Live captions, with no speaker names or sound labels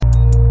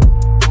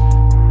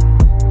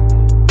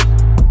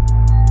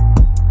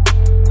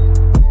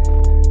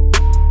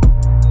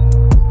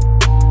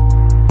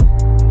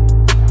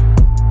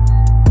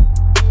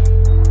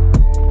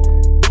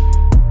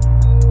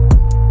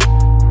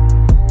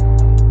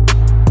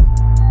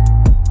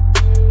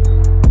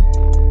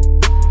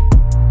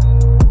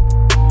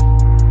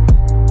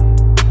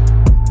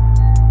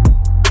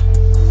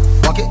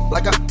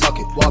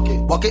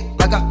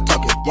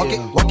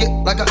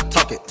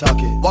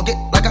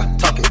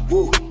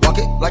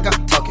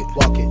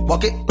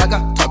walk it like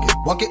I talk it.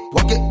 Walk it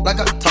like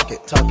I talk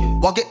it. Talk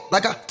it. Walk it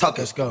like I talk it.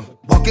 Let's go.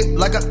 Walk it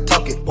like I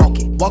talk it. Walk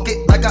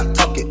it like I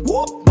talk it.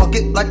 Walk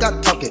it like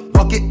I talk it.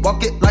 Walk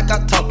it like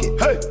I talk it.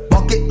 Hey.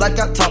 Walk it like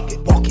I talk it.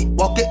 Walk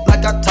it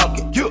like I talk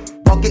it. You.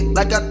 Walk it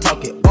like I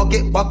talk it.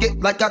 Walk it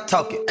like I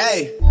talk it.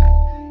 Hey,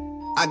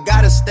 I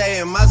gotta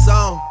stay in my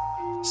zone.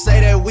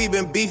 Say that we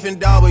been beefing,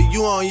 dawg, but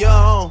you on your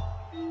own.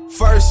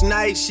 First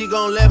night, she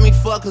gon' let me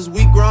fuck cause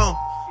we grown.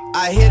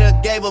 I hit her,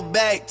 gave her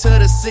back to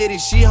the city,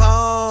 she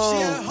home.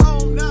 She at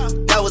home now.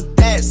 That was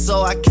that,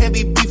 so I can't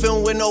be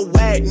beefing with no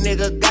whack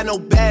nigga, got no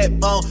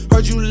backbone.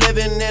 Heard you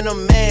living in a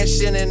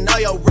mansion and all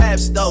your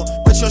raps though.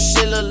 But your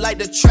shit look like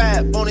the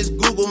trap on his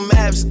Google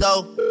Maps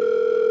though.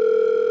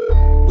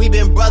 We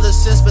been brothers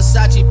since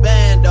Versace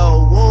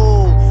Bando,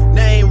 whoa.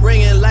 Name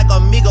ringing like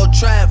Amigo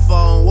trap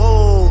phone,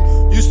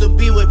 whoa. Used to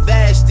be with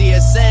Vashti at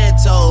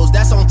Santos,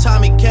 that's on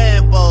Tommy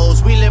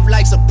Campos. We live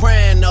like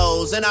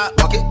Sopranos, and I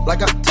walk it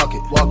like I talk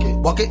it. Walk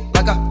it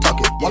like I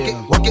talk it. Walk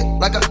it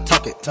like I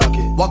talk it. Talk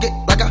it. Walk it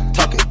like I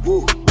talk it.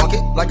 Woo. Walk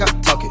it like I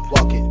talk it.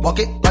 Walk it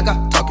like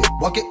I talk it.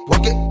 Walk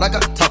it like I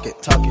talk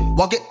it. Talk it.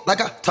 Walk it like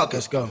I talk it.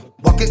 Let's go.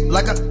 Walk it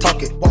like I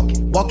talk it. Walk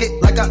it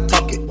like I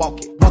talk it. Walk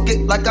it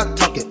like I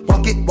talk it.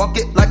 Walk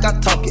it like I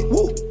talk it.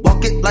 Woo.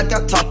 Walk it like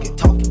I talk it.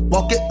 Talk it.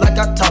 Walk it like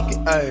I talk it.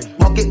 Ay.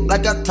 Walk it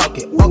like I talk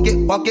it. Walk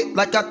it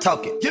like I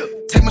talk it. Yeah.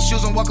 Take my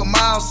shoes and walk a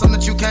mile, something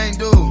that you can't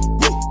do.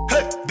 Woo.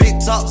 Hey. Big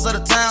talks of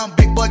the town,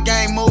 big boy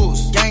gang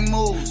moves. Gang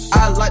moves.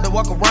 I like to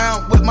walk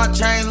around with my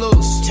chain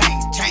loose. Chain.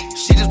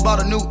 She just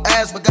bought a new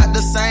ass, but got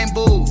the same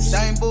boobs.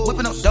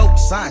 Whipping up dope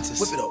scientists.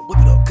 Whip it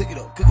up, cook it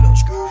up.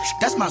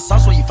 That's my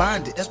sauce where you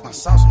find it. That's my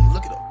sauce when you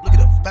look it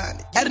up, find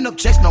it. Adding up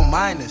checks, no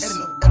minus.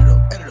 Add it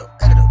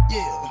up,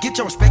 yeah. Get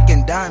your respect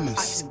in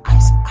diamonds.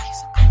 Ice.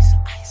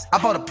 I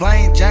bought a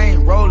plain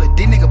Jane roller,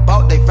 these niggas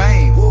bought they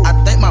fame. Woo. I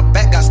think my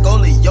back got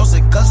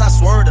scoliosis, cause I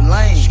swerved the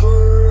lane.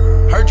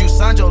 Heard you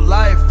signed your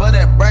life for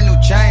that brand new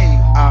chain.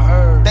 I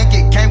heard. Think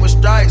it came with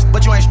stripes,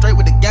 but you ain't straight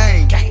with the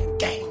game. Gang.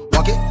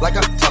 Walk it like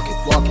I talk it.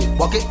 Walk it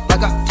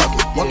like I talk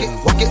it. Walk it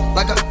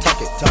like I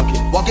talk it.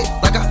 Walk it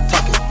like I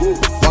talk it. Woo.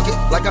 Walk it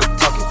like I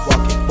talk it.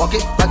 Walk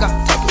it like I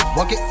talk it.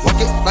 Walk it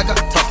like I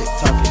talk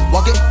it.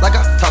 Walk it like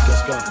I talk it.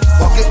 Let's go.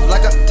 Walk it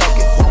like I talk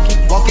it.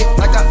 Walk it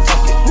like I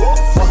talk it.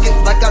 Walk it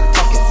like I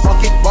talk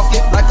it. Walk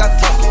it like I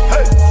talk it.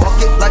 Hey. Walk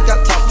it like I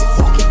talk it.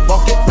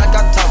 Walk it like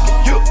I talk it.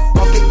 You.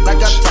 Walk it like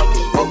I talk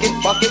it.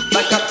 Walk it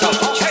like I talk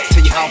it.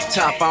 Tell you off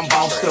top, I'm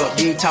bossed up.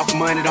 You ain't talking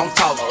money, don't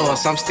talk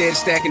us. I'm steady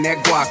stacking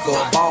that guac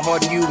up. Ball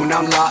harder than you when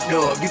I'm locked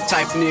up. You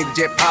type of nigga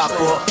just pop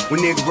up when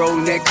nigga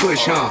rolling that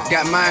kush, huh?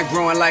 Got mine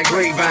growing like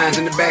grapevines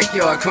in the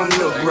backyard. Come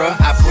look, bruh.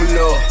 I pull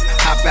up,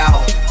 hop out,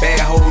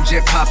 bad hoe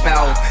just pop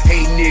out.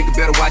 Hey nigga,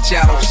 better watch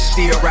out.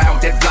 Still ride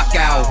with that block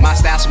out. My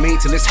style's mean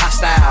till it's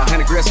hostile.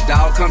 100 aggressive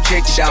dog, come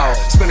check it out.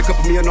 Spend a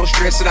couple mil, no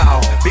stress at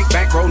all. Big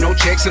bankroll, no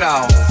checks at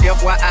all.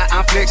 FYI,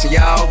 I'm flexing,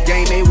 y'all.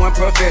 Game A1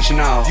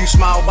 professional. You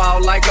small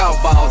ball like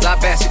golf balls. I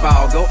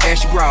basketball, go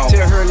ask your bra.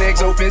 Tell her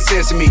legs open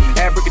sesame.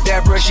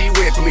 Abracadabra, she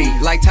wet for me.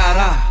 Like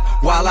Tada.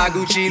 While I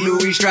Gucci,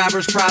 Louis,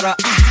 Strivers, Prada.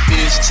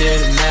 Bitch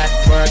telling not the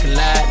parking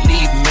lot,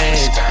 leave man.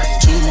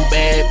 Two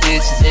bad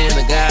bitches and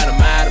I got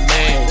them out of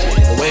man.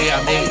 The way I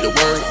make the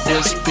work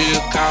disappear,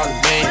 call it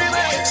man.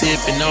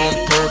 Sipping on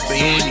the purple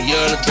in the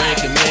other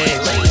drinking man.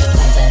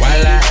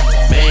 While I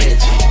magic,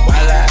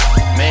 while I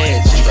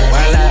magic,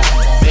 while I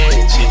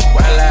magic,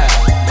 while I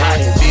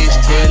magic. Bitch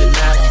telling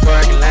not the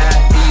parking lot,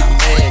 leave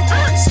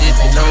man.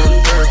 Sipping on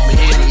the purple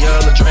in the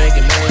other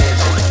drinking man.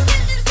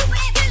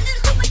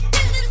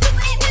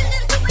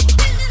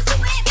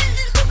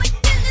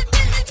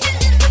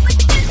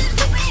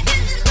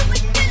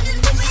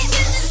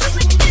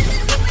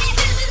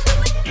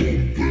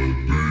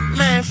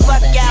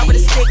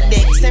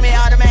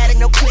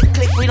 Semi-automatic, no click,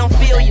 we don't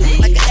feel you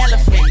like an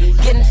elephant.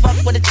 Getting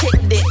fucked with a tick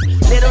dick.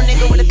 Little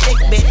nigga with a thick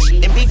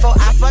bitch. And before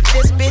I fuck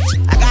this bitch,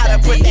 I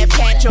gotta put that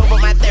patch over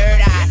my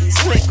third eye.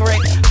 Slick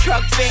Rick,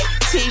 truck fit,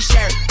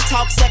 t-shirt.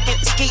 Talk second,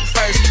 skeet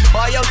first.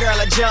 Boy, your girl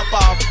a jump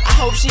off. I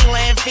hope she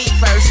land feet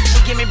first. She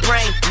give me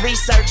brain,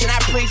 research, and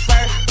I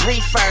prefer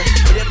reefer.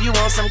 But if you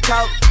want some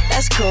coke,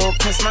 that's cool,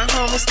 cause my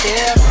home is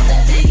still.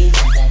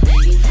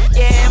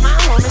 Yeah, my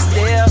home is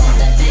still.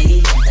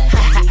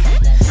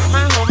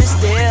 My home is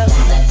still.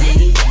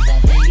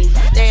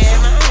 Yeah,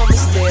 my home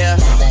is still.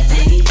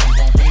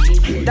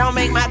 Don't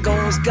make my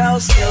goons go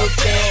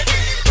stupid.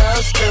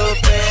 Go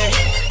stupid.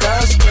 Go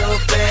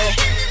stupid.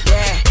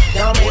 Yeah,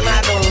 don't make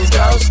my goons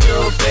go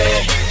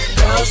stupid.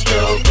 Go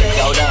stupid.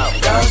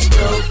 Go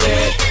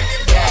stupid.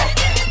 Yeah,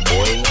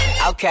 boy.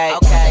 Okay.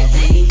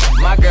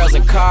 My girls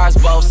in cars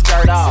both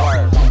skirt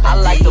off. I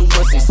like the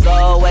pussy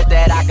so wet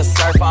that I can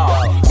surf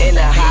off. In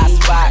a hot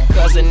spot,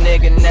 cause a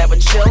nigga never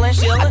chillin'.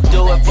 I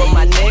do it for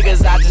my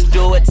niggas, I just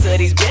do it to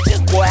these bitches.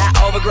 Boy, I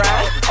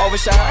overgrind,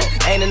 overshine.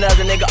 Ain't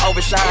another nigga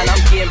overshine. I'm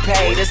getting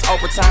paid, it's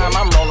overtime.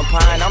 I'm rolling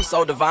pine, I'm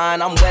so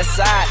divine. I'm west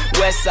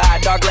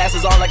side, dark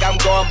glasses on like I'm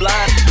going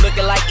blind.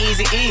 Looking like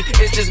Eazy-E,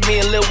 it's just me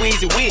and Lil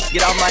Weezy. We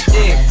get off my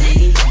dick.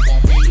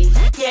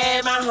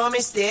 Yeah, my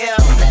homie still.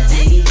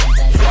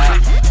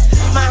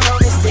 My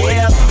homie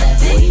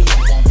still.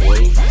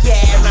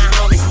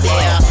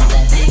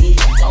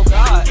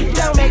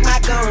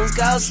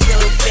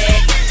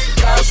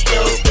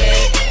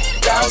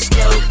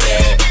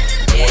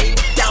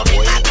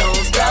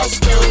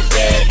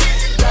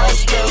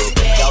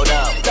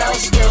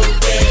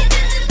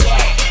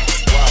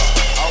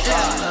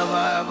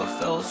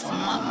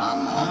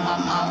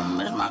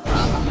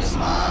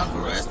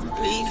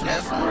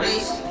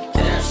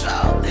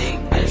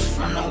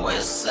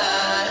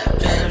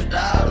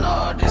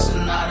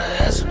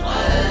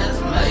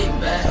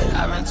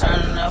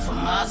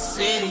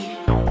 city.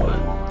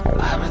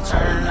 I've been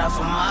turning up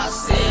for my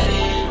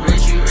city.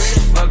 Richie rich,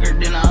 fucker,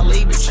 then I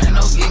leave, bitch. Ain't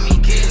no give me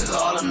kids,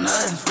 all or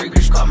nothing.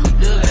 Freakers call me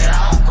good,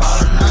 I don't call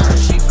her none.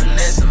 She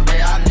finessing,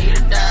 babe, I need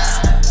a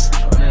dime.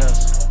 What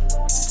else?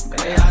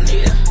 Babe, I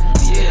need a,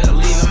 yeah,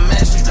 leave a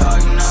messy, dog,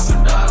 you know, for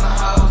dog and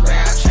hoes.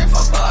 Babe, I can't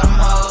fuck all them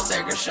hoes.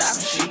 Take her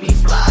shopping, she be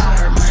fly.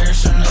 Her mirror,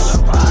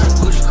 Chanel, Prada,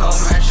 Gucci coat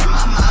matching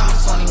my mama.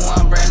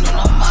 21 brand new,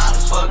 no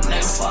models. Fuck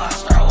nigga, before I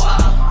start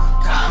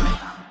wild. Calm me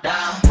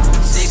down,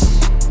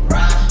 6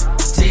 round,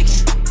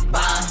 ticking,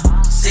 bomb,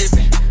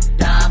 sipping,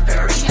 down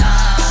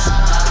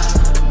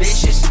Perignon.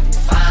 Bitches,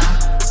 fine,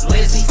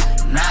 Lizzie,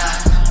 9,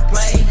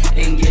 play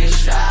and get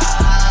shot.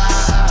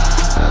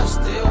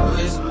 Still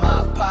missing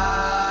my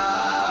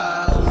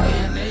pies.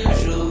 When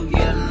niggas you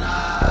get a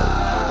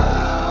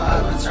knob.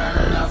 I've been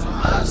turning up for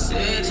my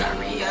city. Turn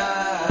me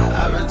up.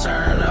 I've been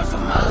turning up for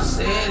my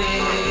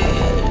city.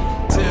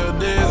 Till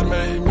this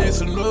made me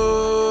some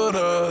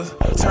noodles.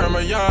 Turn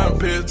my young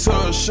bitch to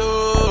a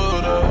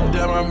shooter.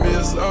 Damn, I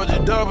miss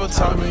OG Double.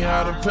 Taught me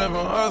how to pimp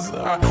and hustle.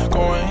 I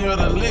go and hear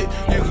the lick.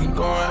 You can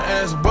go and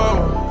ask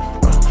Bubba.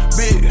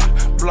 Big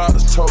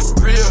blocks, total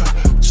real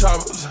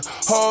choppers.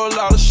 Whole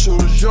lot of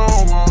shooters, you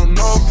don't want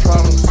no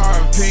problems.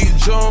 R.P.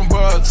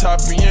 Jumbo,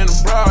 top me in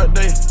the broad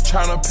day.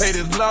 Tryna pay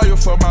this lawyer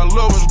for my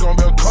love, it's gonna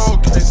be a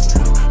cold case.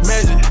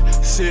 Magic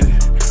City,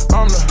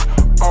 I'm the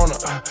owner.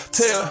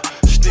 Tell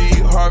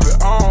Steve Harvey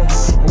on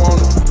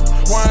wanna.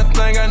 One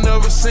thing I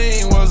never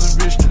seen was a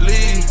bitch to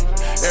leave.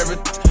 Every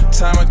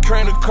time I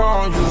crank the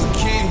car, I use a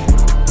key.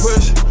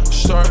 Push,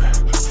 start,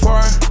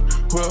 far,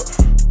 whip,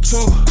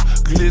 2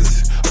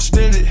 glizzy,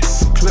 extended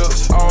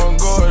clips. On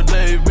guard,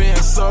 they being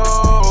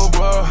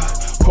sober.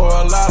 Pour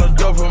a lot of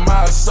dope in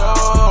my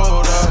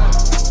soda.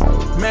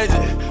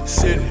 Magic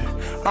City,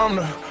 I'm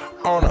the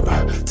owner.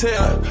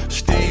 Tell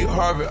Steve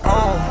Harvey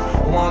on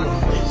wanna.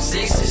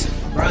 6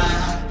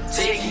 round,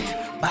 ticking,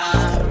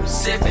 bomb,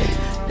 sipping,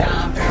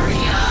 down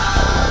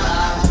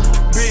Perignon.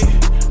 Big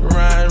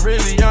Ryan,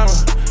 really I'm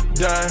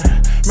done.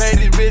 Made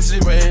these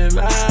bitches wait in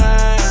line.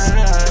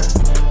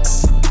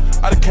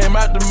 I done came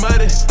out the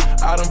muddy.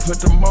 I done put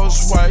the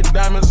most white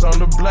diamonds on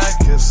the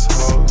blackest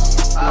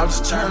hoes. I'm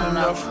just turning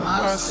up for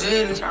my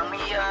city.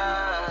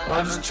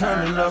 I'm just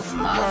turning up for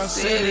my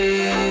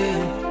city.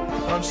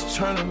 I'm just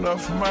turning up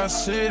for my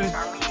city.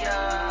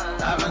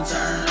 I've been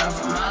turning up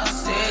for my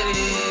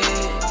city.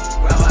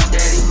 Grab my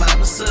daddy,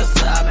 my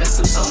sister. I've been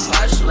through so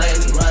much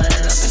lately.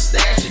 Running up and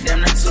stashing. Damn,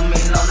 they 2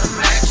 million on the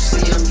match.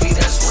 CMG,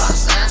 that's why I'm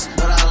sassy.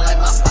 But I like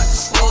my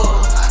pockets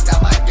full. I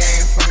got my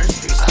game from the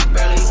streets. I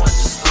barely went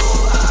to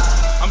school.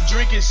 I'm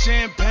drinking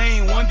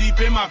champagne, 1 deep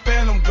in my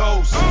Phantom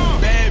Ghost.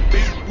 Bad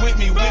bitch with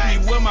me,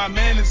 where my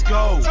manners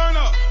go. Turn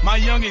up. My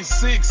youngin'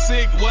 sick,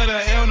 what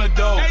a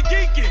antidote.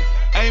 Hey, geekin'.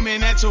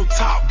 Aiming at your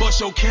top, bust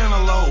your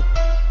cantaloupe.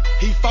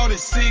 He fought at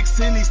 6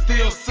 and he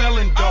still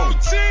selling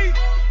dope.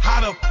 How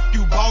the f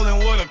you ballin'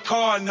 with a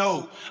car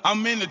note?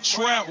 I'm in the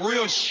trap,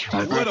 real shit,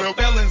 where the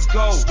felons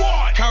go.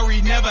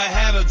 Curry never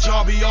had a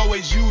job, he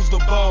always used the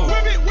bow.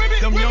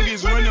 Them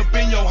youngins run up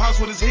in your house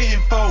with his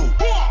hitting foe.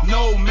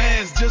 No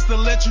mans, just to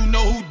let you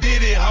know who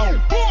did it, ho.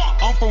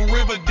 I'm from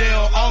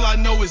Riverdale, all I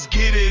know is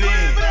get it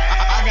in.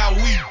 I got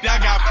weed, I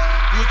got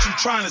what you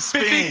tryna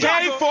spend.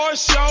 50K for a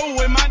show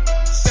with my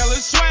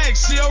selling swag.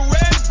 She a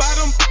red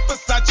bottom,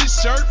 Versace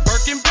shirt,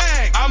 Birkin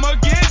bag. I'ma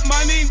get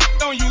money,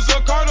 don't use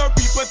a card or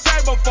people tag.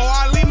 Before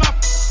I leave my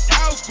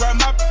house, grab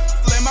my,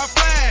 lay my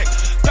flag.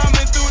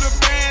 Thumbing through the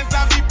bands,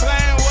 I be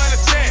playing with a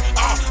check.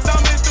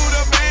 Thumbing through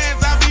the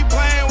bands, I be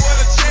playing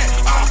with a check.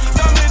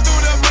 Thumbing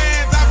through the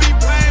bands, I be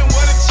playing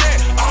with a check.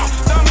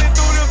 Thumbing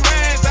through the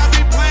bands, I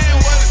be playing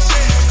with a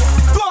check.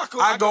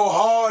 I go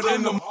hard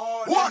in the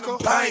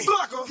paint.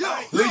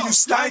 Leave you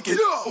stankin'.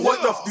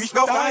 What the f*** you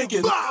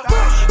thinking?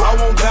 I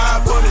won't die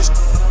for this.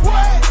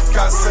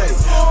 I say,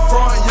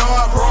 front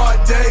yard, broad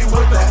day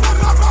with that.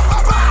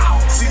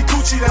 See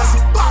Gucci, that's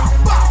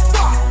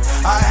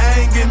I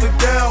hang in the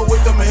Dell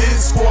with them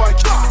hit squad.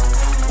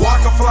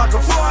 Waka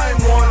flocka flame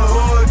on the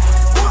hood.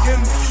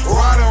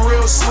 Riding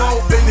real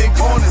slow, bending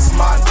corners,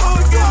 my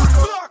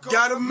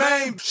got a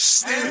main,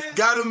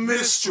 got a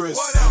mistress.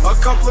 A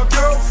couple of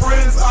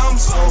girlfriends, I'm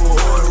so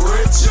hood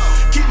rich.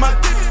 Keep my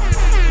dick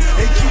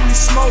and keep me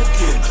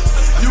smoking.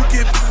 You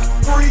get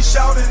free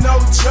shouting, no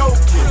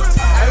joking.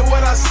 Ain't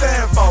what I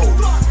stand for.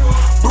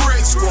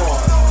 Brick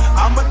squad.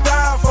 I'ma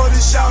die for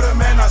this shouting,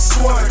 man, I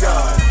swear to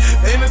God.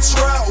 In the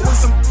trap with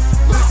some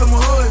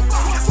hood.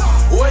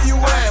 Where you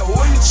at?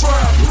 Where you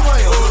trap? You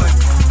ain't hood.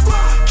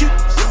 Keep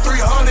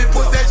 300,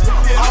 put that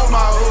on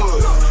my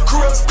hood.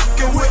 Crooks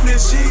f***ing with me,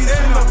 she's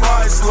in the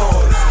vice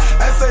lords.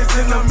 Essays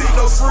in the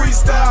Migos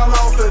freestyle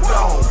off the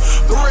dome.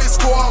 Brick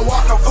squad,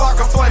 Waka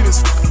Flocka flame is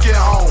f***ing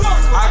home.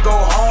 I go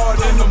hard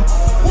in the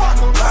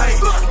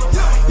paint.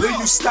 Leave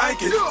you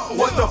stankin'.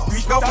 What the f*** you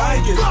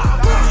thinking?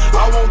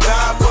 I won't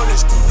die for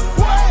this.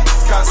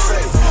 I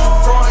say,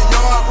 front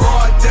yard,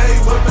 broad day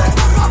with that.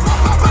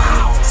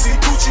 See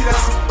Gucci,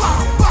 that's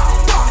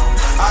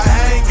I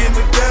hang in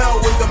the Dell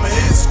with them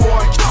hit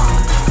squad.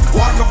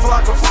 Waka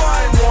Flocka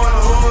flame on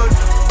the hood.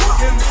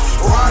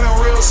 Riding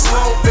real slow.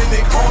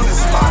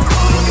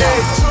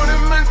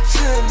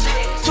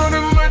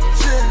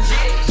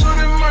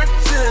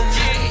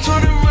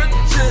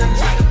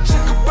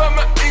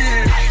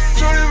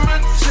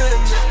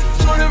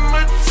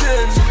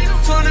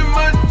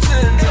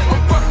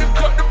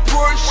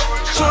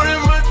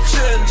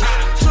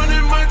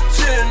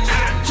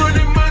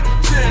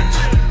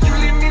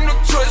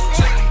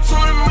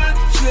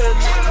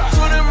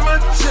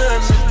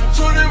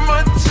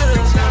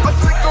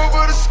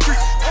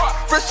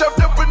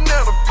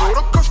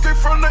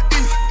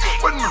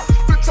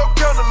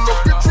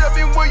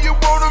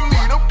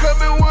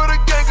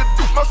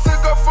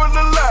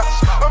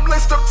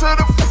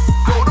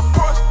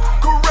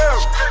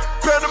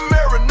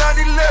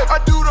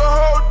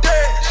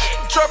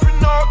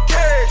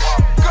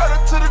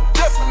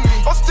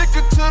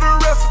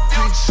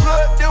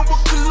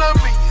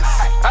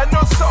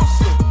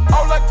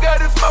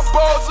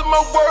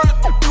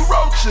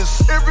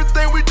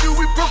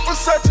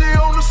 Versace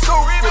on the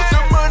sofa.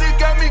 The money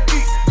got me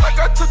geek, like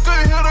I took a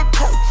hit of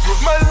coke.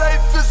 My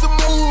life is a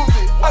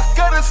movie, I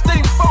gotta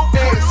stay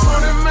focused.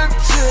 Tony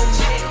Montana,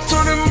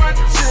 Tony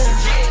Montana,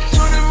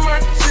 Tony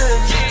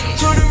Montana,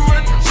 Tony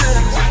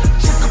Montana.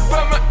 Check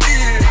about my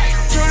ear,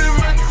 Tony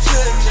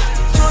Montana,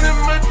 Tony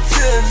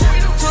Montana,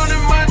 Tony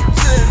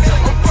Montana.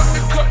 I'm about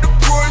to cut the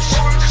Porsche,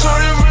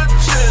 Tony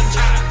Montana,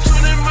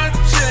 Tony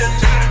Montana,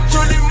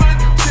 Tony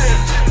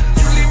Montana.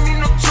 You leave me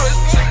no choice,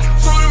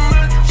 Tony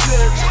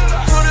Montana,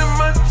 Tony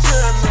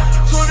Montana,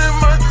 Tony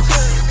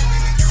Montana.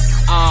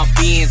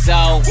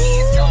 Benzo,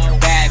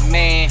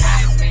 Batman,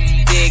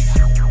 Dick,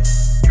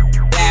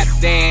 lap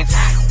dance.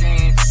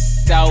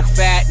 So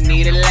fat,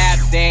 need a lap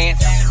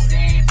dance.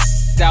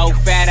 So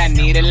fat, I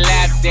need a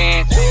lap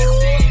dance.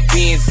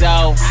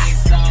 Benzo,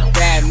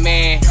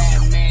 Batman,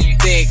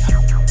 Dick,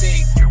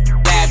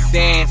 lap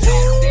dance.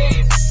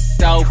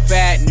 So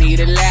fat, need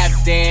a lap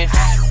dance.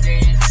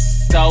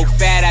 So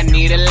fat, I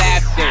need a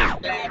lap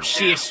dance.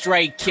 She a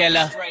straight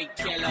killer.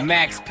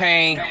 Max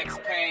Payne,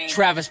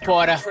 Travis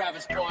Porter,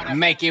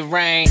 make it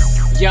rain.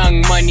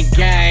 Young Money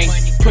Gang,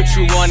 put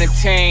you on a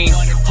team.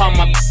 All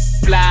my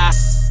fly,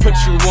 put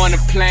you on a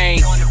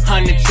plane.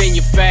 Hundreds in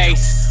your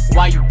face.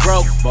 Why you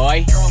broke,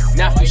 boy?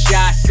 Not from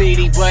Shy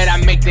City, but I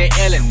make the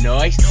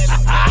Illinois.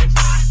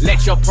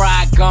 Let your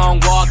pride go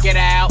and walk it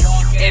out.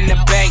 In the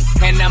bank,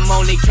 and I'm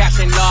only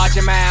cashing large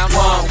amounts.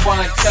 1,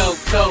 1, 2,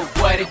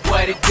 2, what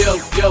it do?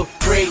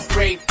 3,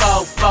 3,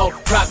 4, 4,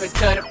 drop it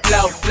to the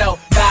flow.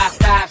 5,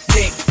 5,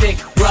 6,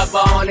 6,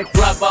 rubber on it,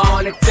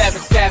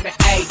 7, 7,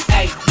 8,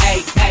 8,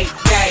 8, 8,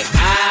 8.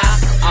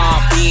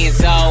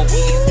 Benzo,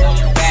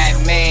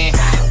 Batman,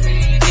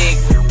 Dick,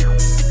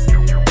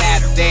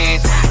 lap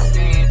dance.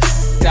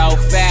 So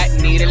fat,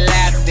 need a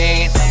lap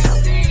dance.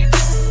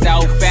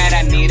 So fat,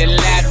 I need a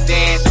lap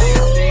dance.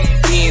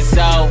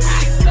 Benzo,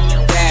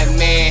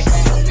 Batman,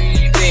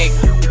 Dick,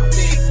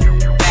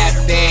 lap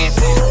dance.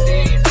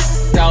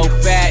 So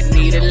fat,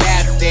 need a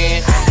lap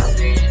dance.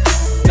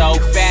 So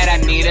fat, I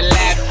need a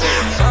lap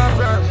dance.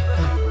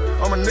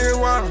 I'm a nigga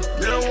wild,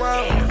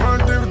 run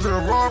deep to the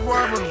raw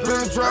boy, but a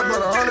billion trap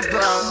about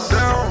 100,000.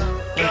 Down,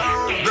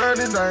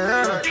 dirty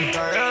Diana,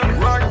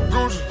 rockin'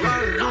 Gucci,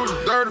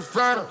 dirty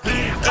Fanta.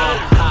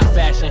 High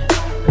fashion,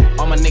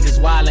 all my niggas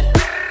wildin'.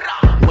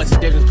 What's the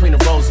difference between a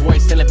Rolls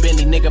Royce and a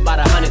Bentley? Nigga, about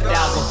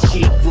 100,000.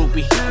 She a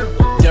groupie,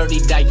 dirty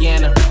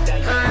Diana.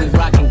 We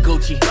rockin'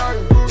 Gucci,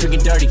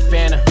 drinking dirty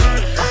Fanta.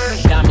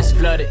 Diamonds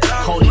flooded,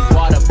 holy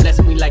water, bless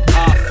me like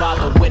our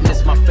Father.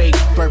 Witness my faith,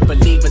 birth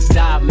believers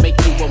die, make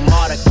you a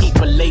martyr. Keep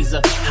a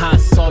laser, Han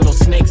Solo,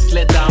 snake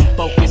slither. I'm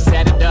focused,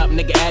 add it up,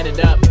 nigga, add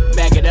it up.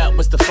 Bag it up,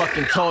 what's the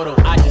fucking total?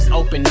 I just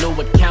opened new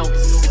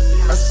accounts.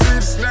 I see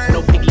the snake.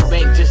 No piggy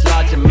bank, just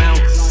large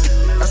amounts.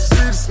 I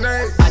see the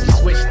snake. I just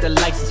switched the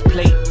license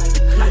plate.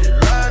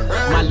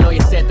 My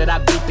lawyer said that I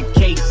beat the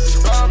case.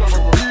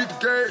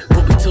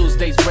 Ruby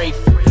Tuesdays, Rafe.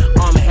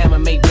 Arm and Hammer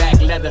made back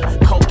leather.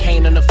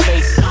 Cocaine on the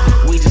face.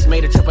 We just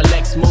made a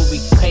XXX movie.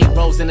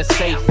 Payrolls in a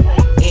safe.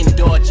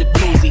 Indoor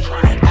jacuzzi.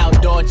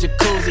 Outdoor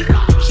jacuzzi.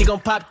 She gon'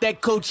 pop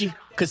that coochie.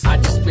 Cause I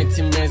just spent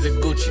 10 bands at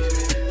Gucci.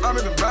 I'm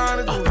in the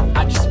blind Gucci.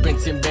 I just spent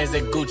 10 bands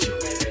at Gucci.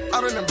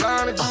 I'm in the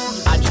blind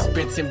Gucci. I just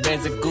spent 10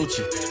 bands at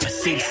Gucci. I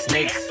see the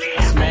snakes.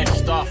 I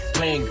smashed off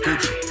playing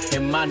Gucci.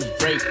 In my new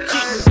break.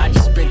 I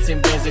just spent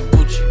 10 bands at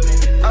Gucci.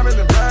 I'm in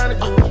the blind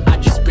Gucci. I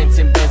just spent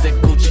 10 bands at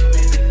Gucci.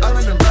 I'm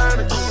in the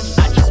blind Gucci.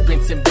 I just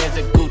spent 10 bands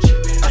at Gucci.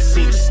 I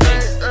see the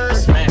snakes. I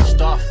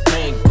smashed off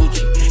playing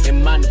Gucci.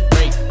 In my new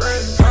break.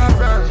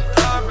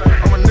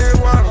 I'm a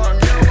nigga wild.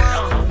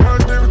 Run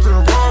deep to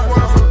the raw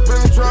boy, but a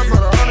billion trap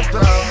about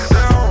 100,000.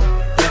 Down,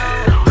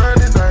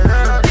 dirty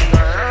Diana,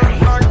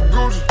 rockin'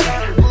 Gucci,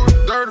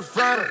 dirty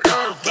Fanta.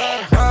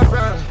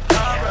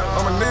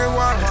 I'm a nigga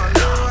wild.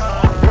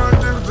 Run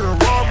deep to the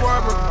raw boy,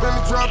 but a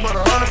billion trap about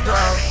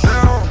 100,000.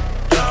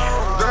 Down,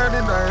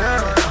 dirty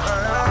Diana,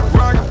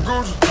 rockin'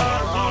 Gucci,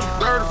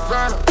 dirty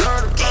Fanta.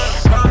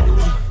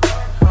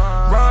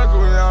 Rock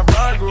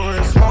Gucci,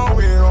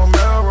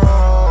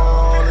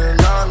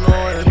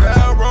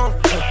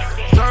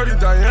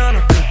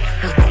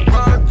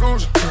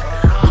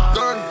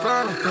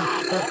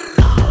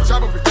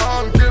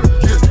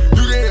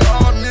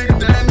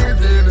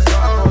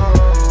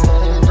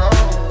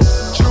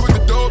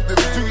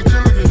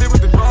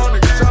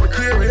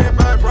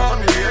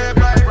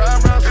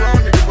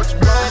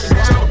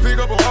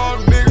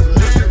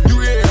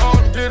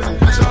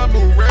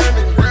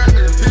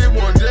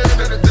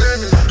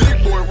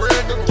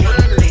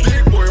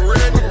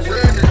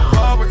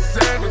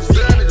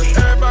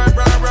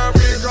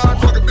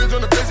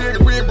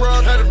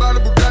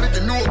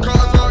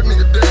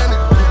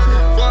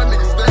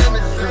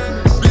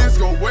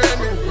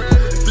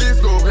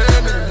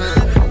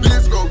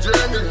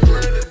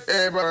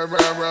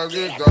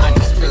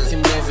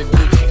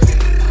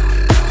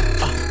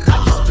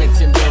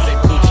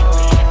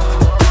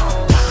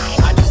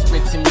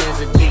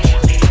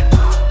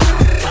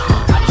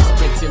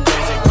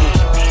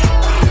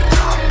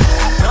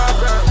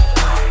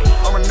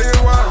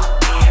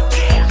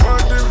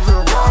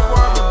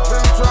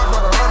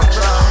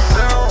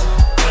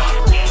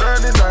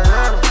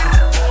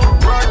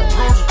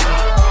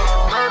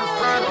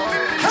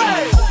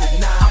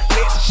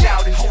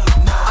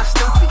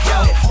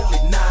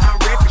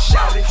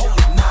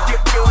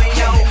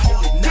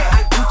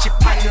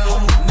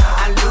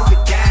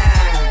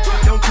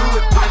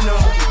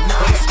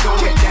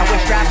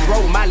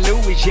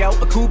 yo.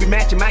 A Kobe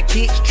matching my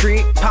kicks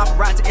trick.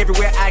 Paparazzi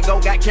everywhere I go,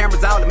 got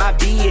cameras all in my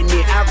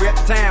business. I rep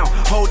the town,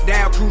 hold it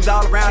down, cruise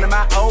all around in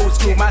my old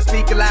school. My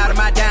speaker loud and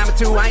my diamond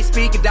too. I ain't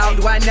speaking, dog,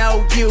 do I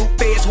know you?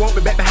 Feds want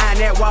me back behind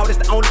that wall, that's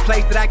the only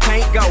place that I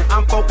can't go.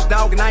 I'm focused,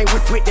 dog, and I ain't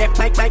with that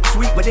bank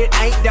sweet, but it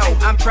ain't though.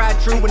 I'm tried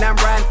true when I'm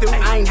riding through.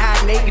 I ain't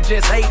hiding, they can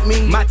just hate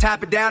me. My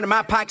top it down and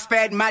my pockets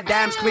fat and my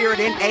dimes clearer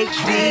than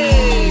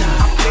HD.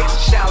 I'm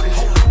flexing, shouting,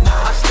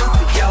 I'm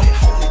stupid, yo.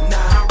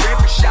 I'm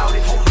rapping,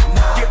 shouting,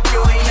 if you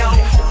ain't know,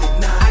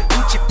 I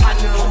Gucci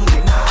partner,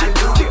 I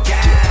do it,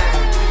 guy.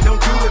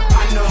 Don't do it,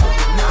 partner.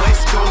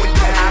 Let's go with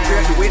that. I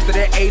rep the west of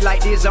that A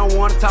like this. Don't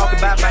wanna talk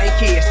about bank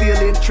kids. Still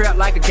in the trap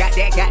like a got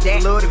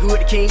that. Love the hood,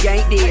 the king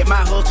ain't dead. My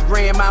hustle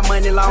grand, my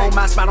money long,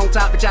 my spot on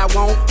top, bitch, I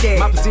want that.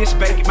 My position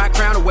vacant, my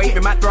crown away,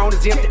 and my throne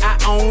is empty. I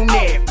own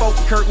that. Folk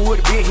from Kirkwood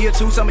have been here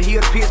too. Some are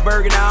here to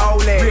Pittsburgh and all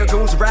that. Real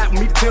goons ride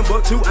with me to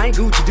Timbuktu. I ain't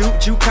Gucci, do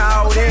what you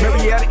call that.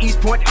 Marietta, East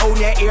Point, own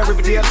that area,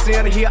 Riverdale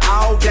Center here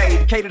all day.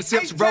 Decatur, the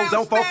Simpson, Rose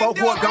on 4-4,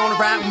 who are gonna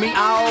ride with me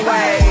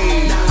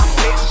always. I'm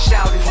flexing,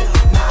 shouting,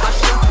 I'm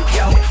stupid,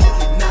 yo.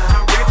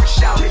 I'm rapping,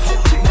 shouting,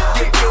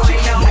 if you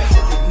ain't know,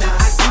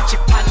 I Gucci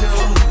partner,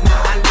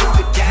 I lose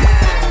it, guy.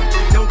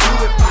 Don't do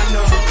it,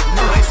 partner.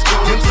 Let's go.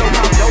 Them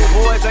so-called dope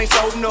boys ain't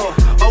sold enough.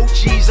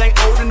 OGs ain't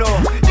old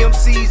enough.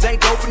 MCs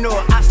ain't dope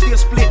enough. I still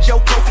split your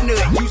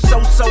coconut. You so,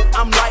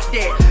 I'm like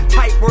that.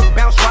 Tight work,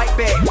 bounce right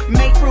back.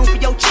 Make room for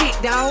your chick,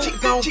 dawg. She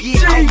gon'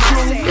 get on my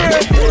set. I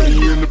got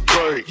money in the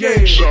bank.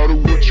 Yeah. Shout out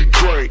what you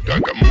drink. I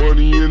got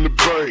money in the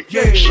bank.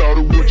 Yeah. Shout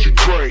out what you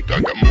drink.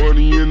 I got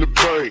money in the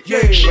bank.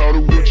 Yeah. Shout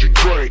out what you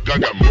drink. I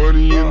got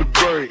money in the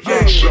bank.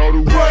 Yeah. Shout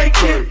out what you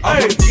drink.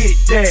 I'ma get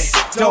that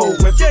dough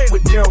and fuck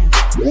with them.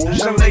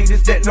 Young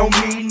ladies that know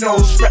me know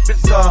strap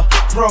is a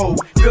pro.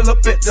 Fill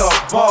up at the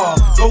bar,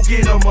 go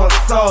get a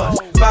massage.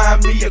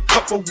 Find me a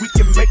couple, we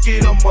can make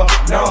it a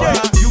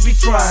menage. You be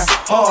trying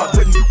hard,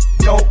 but you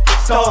don't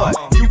start.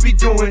 You be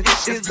doing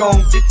this shit,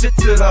 gon' get you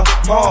to the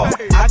mall.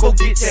 I go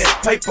get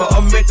that paper, I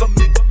make a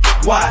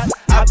wise.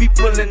 I be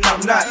pulling, I'm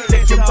not.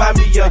 They can buy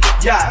me a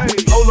yacht.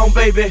 Hold on,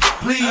 baby,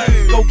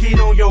 please go get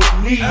on your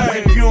knees.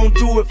 If you don't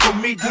do it for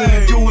me,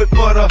 then you do it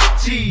for the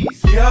cheese.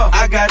 Yeah,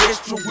 I got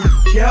extra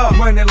weed. Yeah,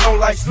 money long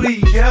like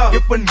sleeves. Yeah,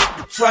 if a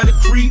nigga try to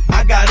creep,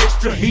 I got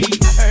extra heat.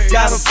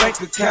 Got a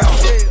bank account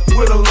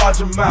with a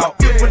large amount.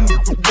 If a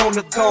nigga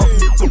wanna go,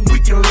 we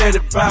can let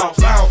it bounce.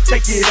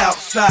 Take it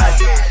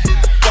outside.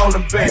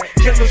 Falling back,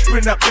 killer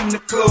sprint up in the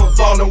club,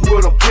 ballin'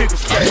 with a bigger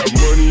stack. I got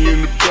money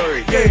in the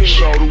bank. Yeah.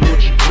 Shout out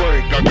what you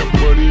drink. I got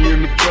money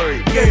in the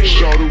bank. Yeah.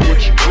 Shout out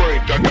what you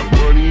drink. I got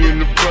money in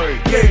the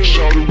bank. Yeah.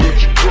 Shout out what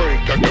you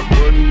drink. I got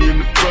money in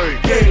the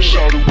bank. Yeah.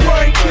 Shout out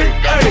what you drink.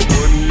 I got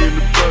money in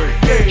the bank.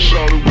 Yeah.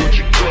 Shout out what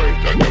you drink.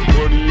 I got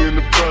money in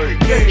the bank.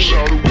 Yeah.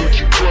 Shout out what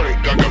you drink.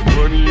 I got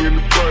money in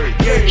the bank.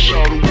 Yeah.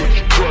 Shout out what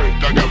you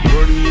drink. I got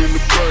money in the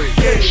bank.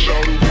 Yeah. Shout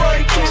out what you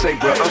drink. Say,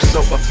 bro, I'm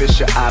so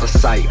official, out of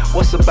sight.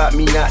 What's about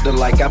me not to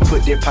like? I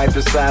put that pipe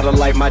inside her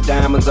like my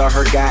diamonds are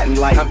her guiding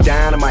light. I'm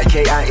dynamite,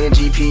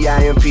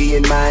 KINGPIMP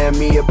in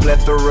Miami. A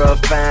plethora of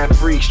fine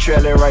freaks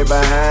trailing right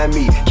behind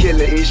me.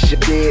 Killer is shit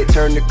dead,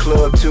 turn the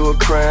club to a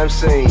crime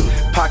scene.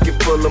 Pocket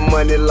full of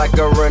money like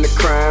I run a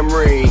crime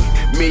ring.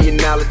 $1 million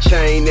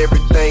chain,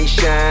 everything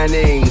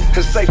shining.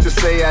 It's safe to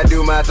say I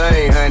do my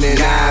thing, honey.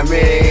 I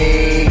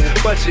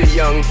mean, bunch of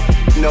young,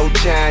 no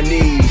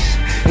Chinese.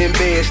 In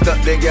bed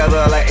stuck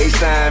together like a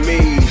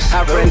Siamese.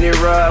 I run it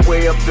right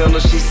way up in her,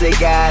 she say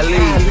golly.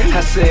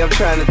 I say I'm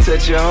trying to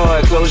touch your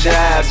heart, close your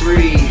eyes,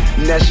 read.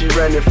 Now she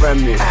running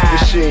from me,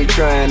 but she ain't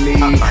trying to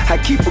leave. I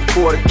keep a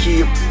quarter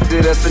key,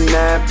 that's a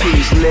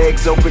 9-piece.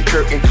 Legs open,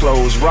 curtain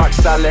closed, rock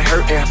solid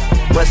hurting.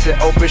 Bust it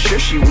open, sure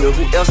she will.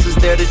 Who else is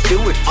there to do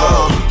it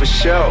for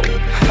sure.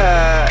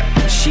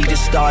 She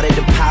just started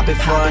to pop it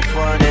front,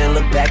 then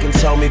looked back and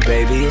told me,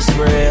 baby, it's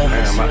real.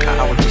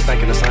 I was just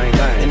thinking the same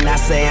thing. And I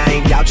say I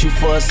ain't doubt you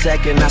for a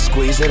second. I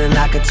squeeze it and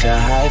I could tell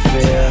how it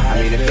feel.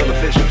 I mean, it feel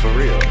official for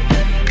real.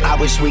 I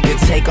wish we could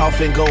take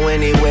off and go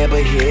anywhere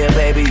but here,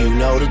 baby, you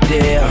know the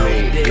deal. I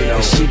mean, you know,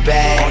 and she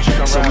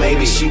bad, so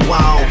maybe she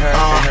won't.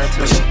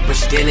 But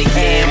then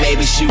again,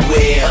 maybe she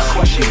will. Of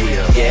course she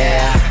will.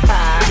 Yeah,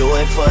 do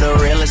it for the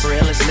realest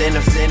in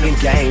the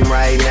game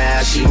right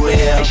now. She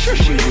will. Sure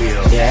she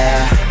will.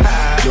 Yeah,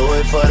 do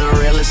it for the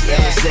realest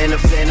in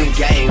the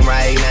game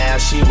right now.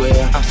 She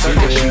will. I'm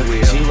certain she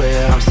will. She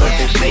will. I'm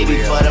certain she maybe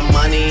will. For the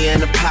money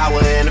and the power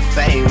and the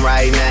fame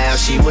right now.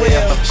 She will.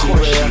 Of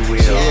course she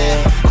will.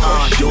 Yeah.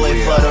 Do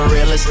it for the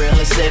realest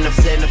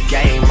in the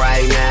game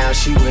right now.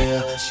 She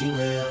will.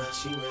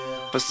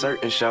 For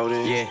certain,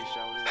 shoutin'.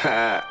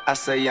 Yeah. I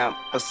say I'm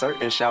for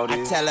certain, shoutin'.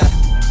 I tell her,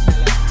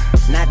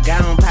 not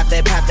gone, pop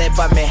that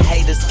for me.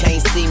 Haters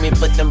can't see me,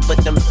 but them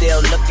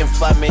still looking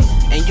for me.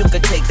 And you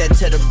could take that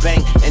to the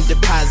bank and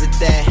deposit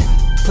that.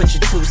 Put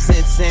your 2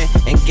 cents in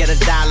and get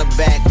 $1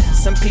 back.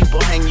 Some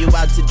people hang you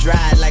out to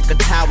dry like a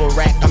towel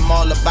rack. I'm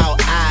all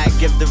about I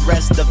give the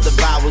rest of the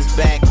vowels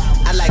back.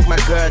 I like my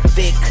girl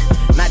thick,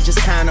 not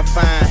just kinda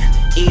fine.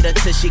 Eat her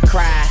till she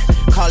cry.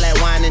 call that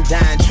wine and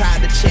dine. Try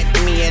to check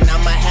me and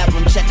I'ma have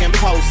them checking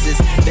pulses.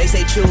 They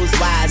say choose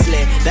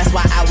wisely, that's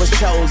why I was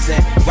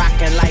chosen.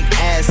 Rocking like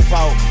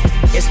asphalt,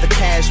 it's the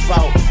cash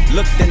vault.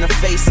 Looked in the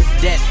face of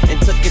death and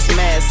took its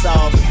mask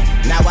off.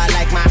 Now I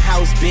like my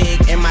house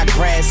big and my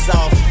grass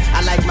soft.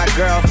 I like my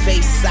girl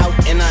face south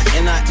in a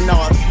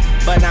north.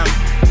 But I'm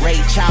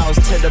Ray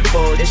Charles to the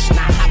bullish.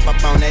 Now hop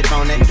up on that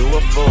phone and do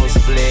a full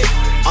split.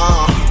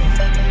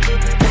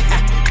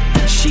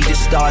 She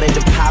just started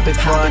to pop it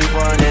fun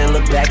and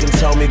looked back and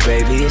told me,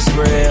 baby, it's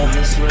real.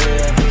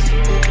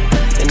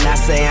 And I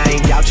say I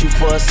ain't doubt you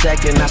for a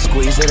second. I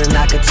squeeze it and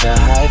I could tell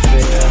how it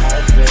feel.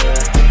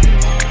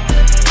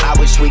 I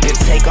wish we could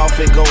take off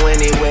and go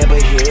anywhere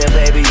but here,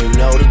 baby, you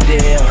know the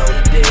deal.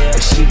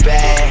 But she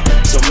bad,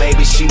 so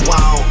maybe she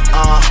won't,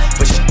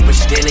 but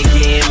then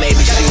again, maybe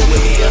she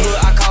will.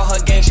 I call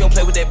her gang, she don't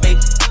play with that baby.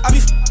 I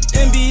be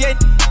NBA,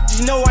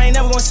 you know I ain't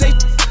never gonna say.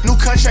 New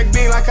contract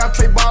being like I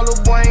play ball, little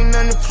boy, ain't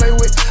nothing to play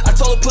with. I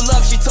told her pull up,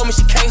 she told me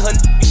she can't, her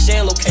be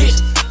sharing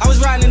location. I was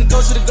riding in the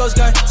ghost with the ghost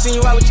gun, seen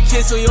you out with your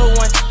kids, so you old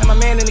one. And my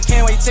man in the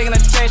can while you taking out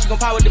the trash, you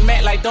gon' pop with the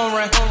mat like don't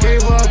run.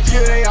 Gave her a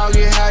pill, they all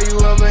get high, you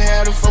ever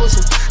had a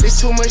foursome.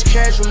 There's too much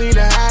cash for me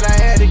to hide, I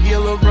had to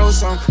get a little bro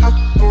some. I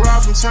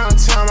around from time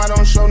to time, I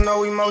don't show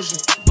no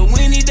emotion. But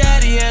when he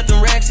died, he had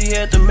them racks, he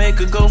had to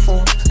make a go for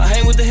him. I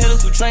hang with the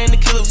hitters who train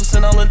the killers who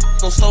send all the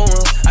on slow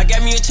run. I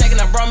got me a check and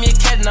I brought me a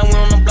cat and I went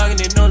on the block and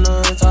they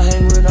donuts. I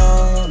hang with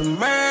all the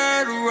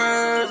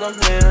murderers, I'm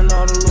paying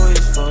all the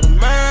lawyers for the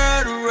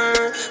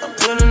murderers. I'm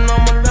putting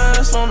all my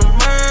last on the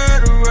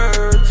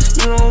murderers.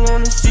 You don't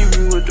wanna see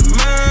me with the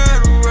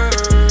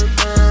murderers.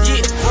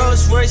 Yeah,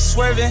 Rolls Royce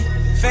swerving,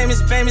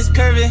 famous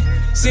curving.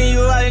 Seen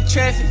you out in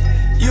traffic,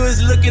 you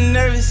was looking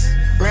nervous.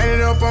 Ran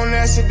it up on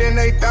accident,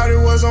 they thought it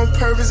was on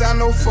purpose. I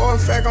know for a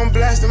fact I'm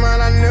blasting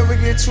mine, I never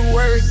get too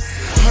worried.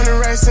 100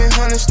 racks and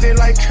 100 still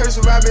like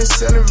cursive, I been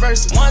selling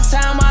verses. One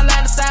time I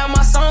lied inside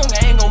my song,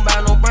 I ain't gon' buy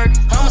no burger.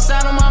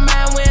 Homicide on my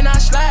mind when I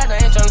slide, I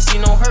ain't tryna see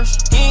no hearse.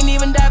 He ain't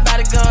even died by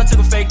the gun,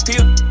 took a fake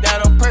pill,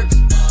 died on purpose.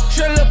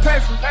 Sure look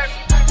perfect.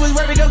 Was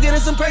worth it, go get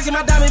us some perks.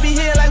 My diamond be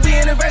here like we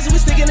anniversary. We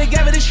sticking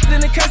together, this shit in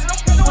the curse.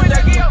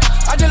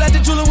 I just like the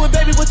jeweler with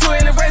baby with 2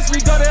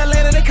 anniversary. Go to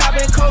Atlanta, the cop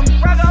and call me.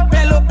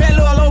 Bad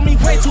little, all on me,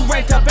 way too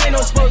ranked up, ain't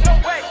no smoke.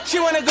 She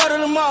wanna go to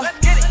the mall.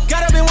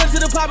 Got up and went to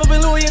the pop up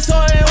in Louis and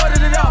saw her and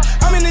ordered it all.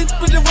 I'm in this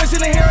with the voice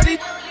in the hair, these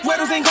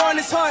weddles ain't going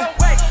this hard.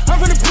 I'm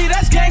from the P,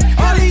 that's gang.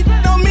 All these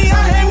on me,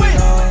 I hang with.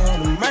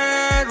 All the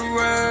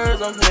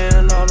murderers, I'm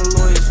paying all the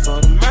lawyers for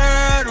the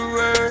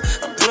murderers.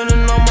 I'm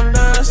putting all my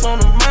last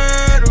on the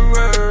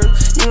murderers.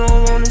 You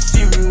don't wanna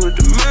see me with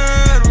the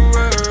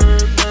murderers.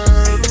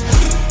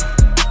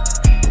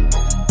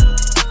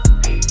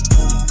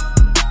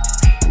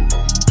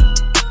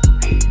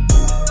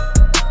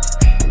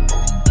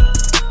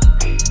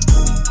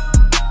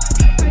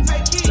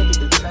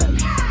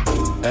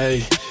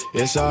 Hey,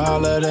 it's a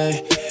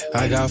holiday.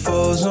 I got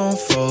foes on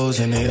foes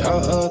and they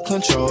out of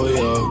control,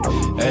 yo.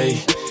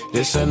 Hey,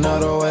 this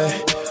another way.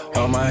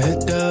 All my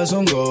hit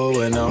doesn't go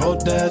and I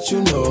hope that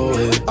you know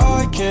it.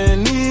 I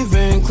can't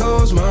even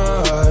close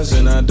my eyes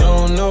and I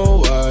don't know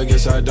why.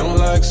 Guess I don't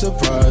like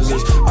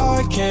surprises.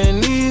 I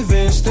can't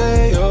even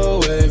stay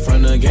away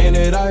from the game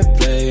that I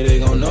play. They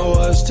gon' know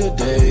us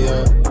today,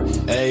 yeah.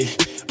 Hey,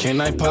 can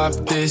I pop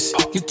this?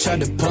 You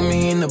tried to put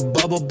me in the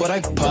bubble, but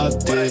I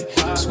popped it.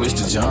 Switch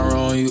the genre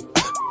on you,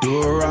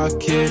 do a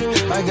rocket.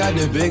 I got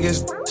the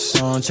biggest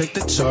song, check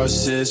the charts,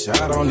 sis.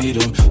 I don't need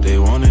them. They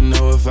wanna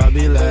know if I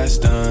be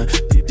last done.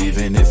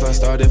 Even if I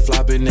started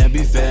flopping, that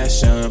be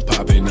fashion.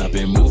 Popping up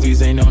in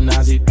movies, ain't no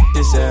Nazi,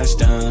 this ass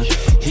done.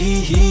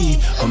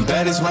 I'm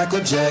bad as Michael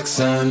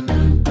Jackson.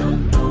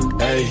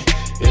 Hey,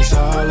 it's a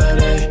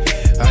holiday.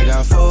 I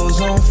got foes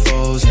on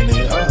foes and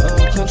they out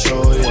of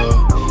control,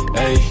 yo.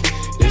 Hey,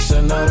 it's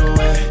another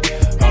way.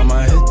 All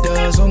my hit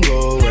doesn't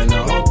go and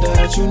I hope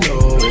that you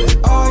know it.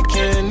 I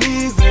can't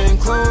even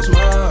close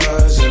my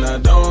eyes and I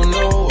don't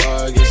know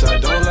why. Guess I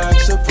don't like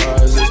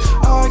surprises.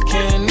 I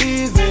can't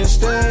even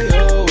stay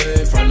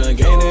away from the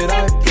game that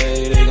I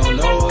play. They gon'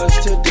 know us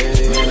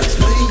today. Man, I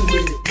lean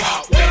with it,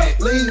 walk with it,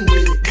 lean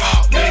with it,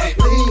 walk with it,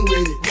 lean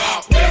with it,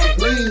 walk with it,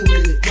 lean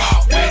with it,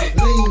 walk with it,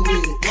 lean with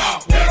it, walk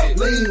with it,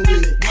 lean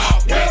with it, walk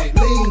with it,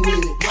 lean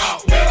with it, walk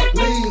with it,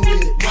 lean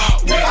with it,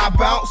 walk with it. I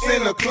bounce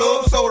in the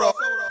club, so the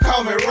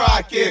call me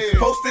Rocket.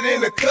 Posted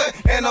in the cut,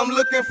 and I'm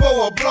looking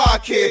for a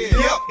blockhead.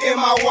 Yep, in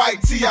my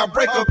white tee, I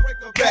break a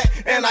back,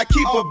 and I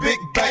keep a big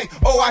bank.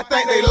 Oh, I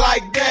think they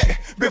like that.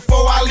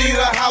 Before I leave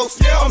the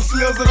house, I'm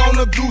slizzing on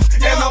the goose,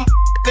 and I'm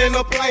in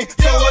the plane.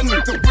 So a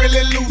nigga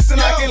really loose,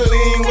 and I can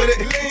lean with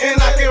it,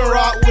 and I can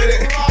rock with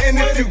it. And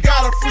if you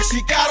got a fish,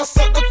 you gotta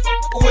suck the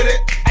with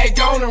it. Hey,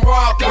 go and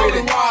rock with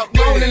it,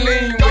 go and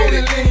lean with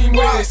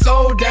it.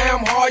 So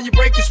damn hard, you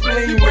break your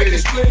spleen with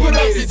it. Put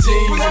up your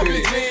jeans with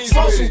it,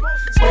 smoke some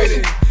with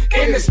it.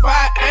 In the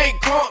spot,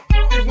 ain't crunk.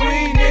 If we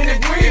ain't in it,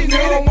 if you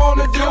don't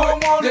wanna do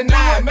it,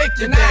 deny it, make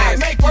you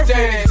dance.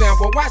 Perfect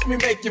example, watch me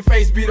make your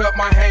face beat up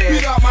my hand.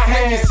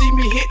 When you see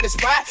me hit the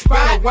spot,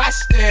 better watch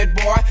that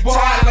boy.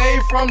 Lay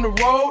from the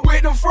road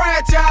with them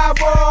fragile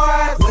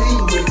boys.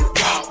 Lean with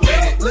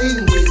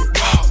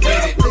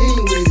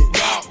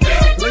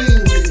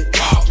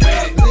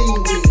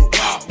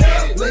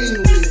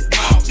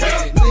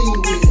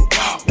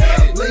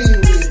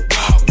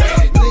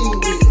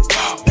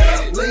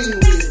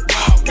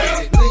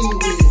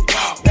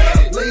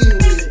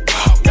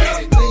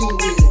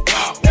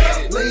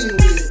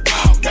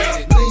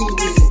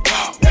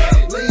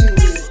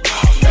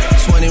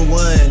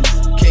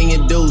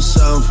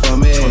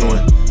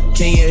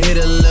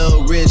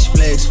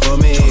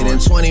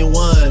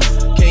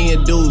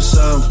do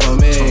something for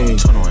me?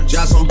 21.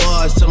 Drop some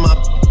bars to my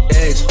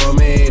ex for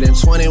me. Then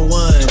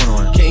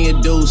 21. Can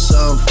you do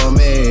something for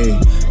me?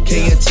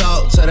 Can you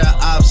talk to the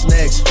ops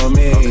next for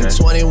me? Okay.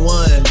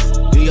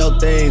 21. Do your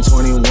thing,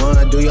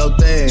 21. Do your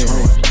thing.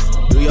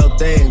 21. Do your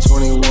thing,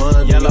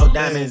 21. Yellow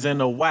diamonds in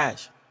the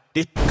watch.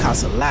 This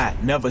costs a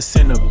lot. Never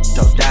send a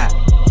to die.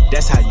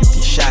 That's how you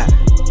get shot.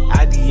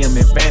 I DM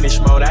in vanish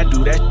mode. I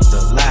do that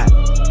a lot.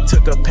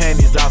 Took her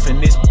panties off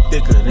and this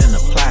thicker than a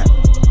plot.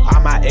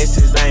 All my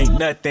S's ain't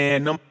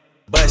nothing. Them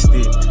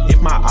busted.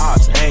 If my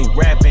ops ain't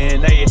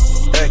rapping, they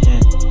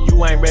ducking.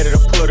 You ain't ready to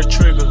pull the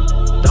trigger.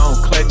 Don't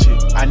clutch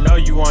it. I know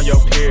you on your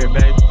period,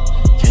 baby.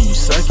 Can you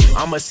suck it?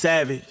 I'm a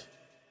savage.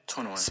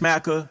 21.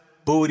 Smacker,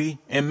 booty,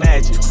 and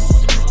magic.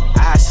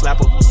 I slap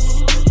her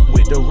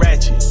with the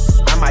ratchet.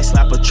 I might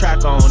slap a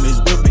track on this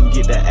whip and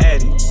get the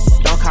addy.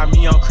 Don't call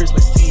me on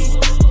Christmas Eve.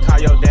 Call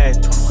your dad.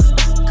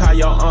 Call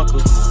your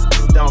uncle.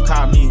 Don't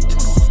call me.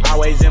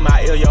 Always in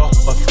my ear, yo,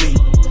 a fleet.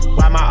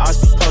 Why my ops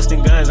be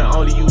posting guns and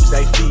only use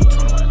they feet?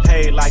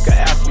 Paid like an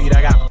athlete,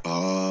 I got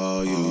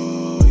all you.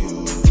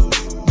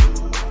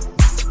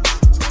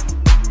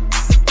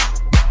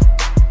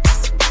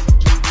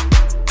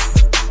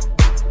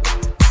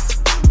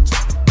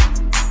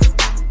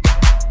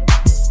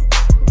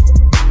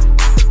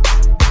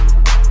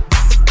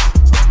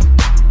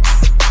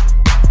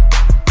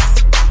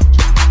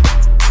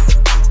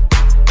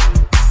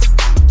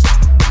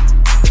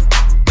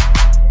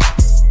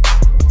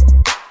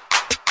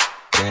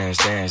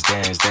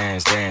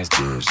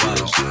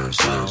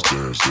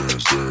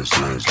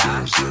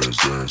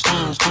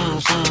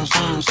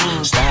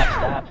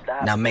 Stop.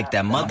 Now make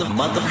that mother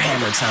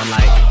hammer sound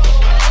like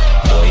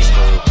go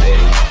stupid,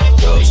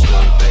 go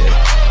stupid,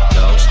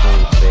 go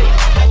stupid.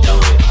 Do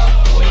it,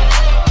 wait,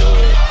 do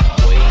it,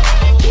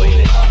 wait,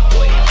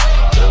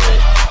 do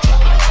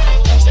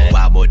it.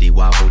 Wobble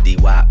dee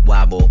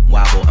wobble.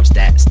 I'm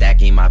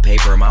stacking my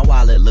paper. My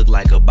wallet look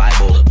like a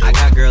Bible. I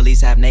got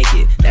girlies half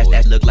naked.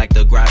 That look like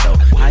the grotto.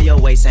 High your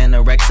waist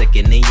anorexic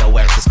and then your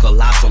ass is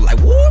colossal. Like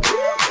whoop.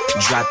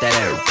 Drop that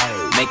air.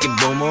 Make it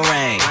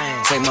boomerang.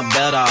 Take my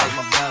belt off.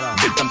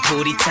 Dip them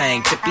pooty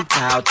tang. Tippy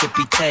towel,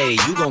 tippy tay.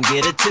 You gon'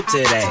 get a tip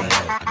today.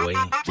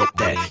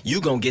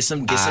 You gon' get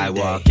some. I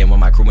walk in with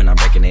my crew and I'm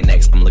breaking their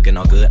necks. I'm looking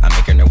all good. I'm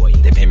making their way.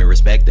 They pay me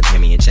respect. They pay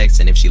me in checks.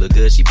 And if she look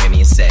good, she pay me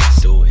in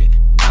sex. Do it.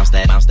 Bounce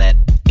that.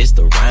 It's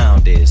the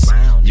roundest.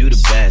 You the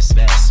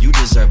best. You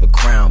deserve a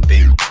crown,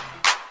 baby.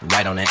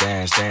 Right on that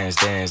dance.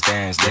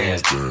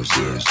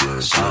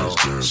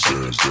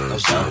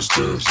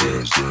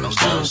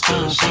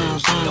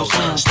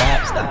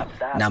 Stop.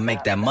 Now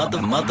make that mother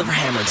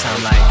hammer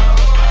sound like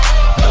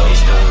go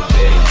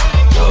stupid,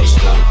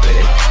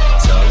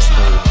 so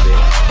stupid.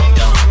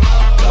 Go.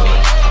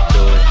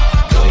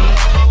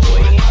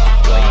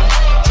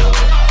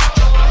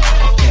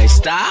 Okay,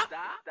 stop.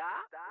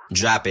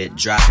 Drop it.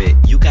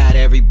 You got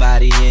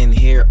everybody in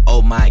here,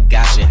 oh my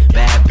gosh. And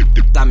bad,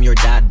 I'm your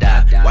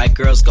dada. White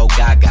girls go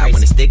gaga.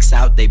 When it sticks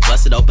out, they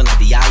bust it open like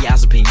the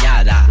yayas of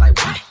pinata.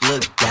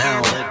 Look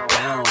down.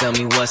 Tell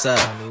me what's up.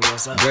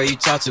 Girl, you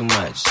talk too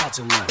much.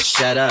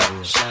 Shut up.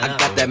 I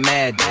got that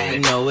mad, you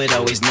know it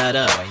always nut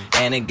up.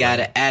 And it got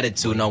an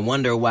attitude, no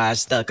wonder why I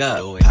stuck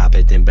up. Pop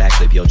it, then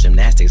backflip, yo,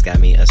 gymnastics got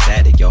me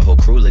ecstatic. Your whole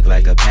crew look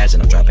like a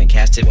pageant. I'm dropping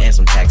cash tip and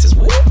some taxes.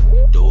 Woo.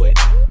 Do it.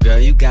 Girl,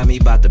 you got me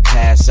about to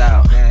pass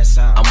out.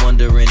 I'm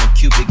wondering if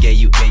Cupid gave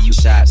you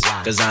shots.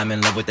 Cause I'm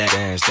in love with that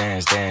dance.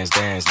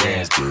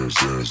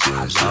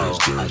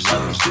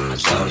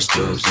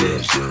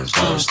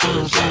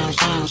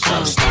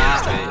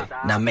 Stop.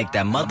 Now make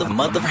that mother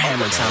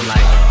hammer sound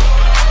like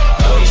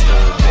go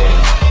stupid.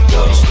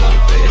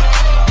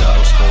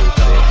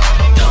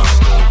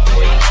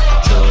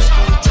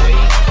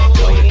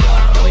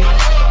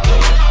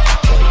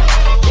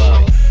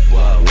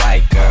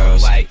 White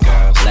girls,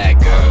 black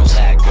girls,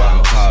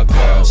 tall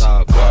girls,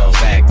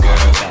 fat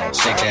girls.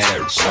 Shake that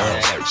earth, shake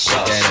that earth.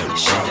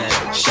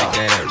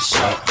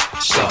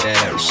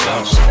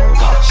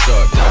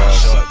 Short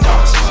girls,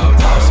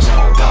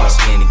 small girls,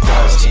 skinny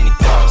girls,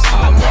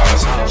 all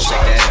girls.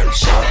 Shake that earth,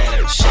 shake that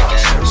earth.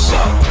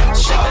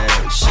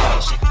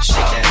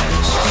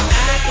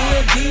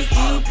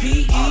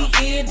 I-N-D-E-P-E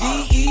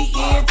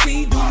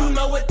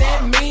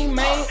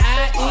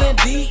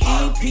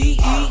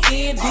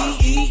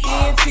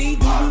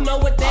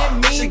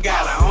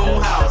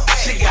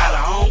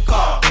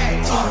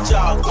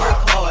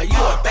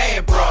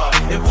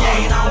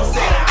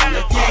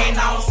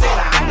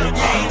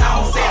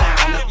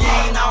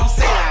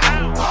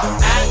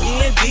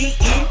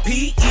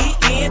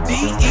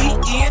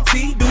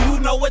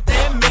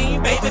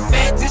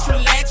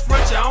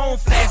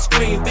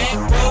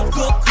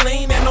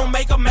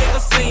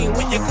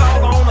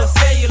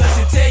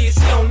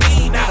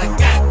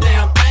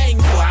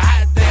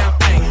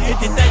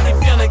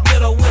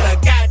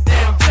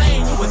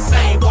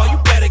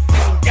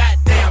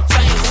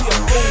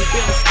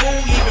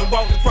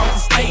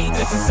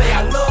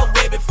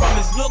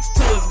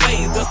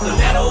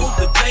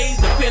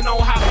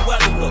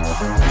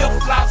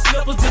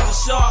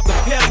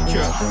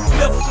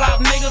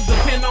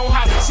depending on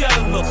how the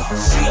cheddar look.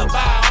 She'll buy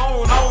her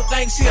own, I don't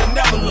think she'll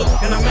never look.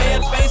 And a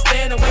man face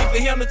stand and wait for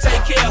him to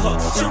take care of her.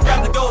 She'd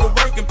rather go to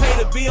work and pay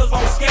the bills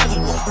on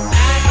schedule.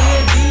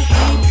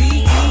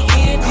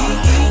 I-N-D-E-P-E-N-D-E-N-T.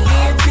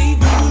 Do you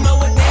know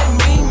what that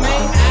mean,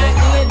 man?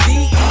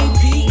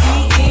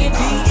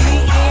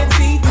 I-N-D-E-P-E-N-D-E-N-T.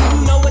 Do you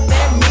know what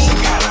that mean? She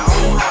got her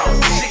own house,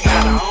 she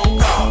got her own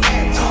car. 2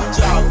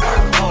 jobs,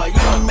 work hard,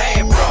 you a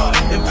bad broad.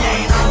 If you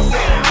ain't on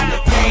set,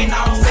 if you ain't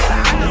on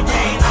set, if you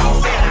ain't on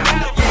set,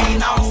 if you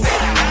ain't on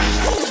set.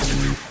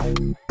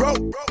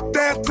 Broke,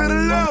 stand to the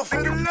left,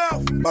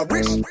 my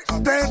rich,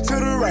 stand to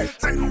the right.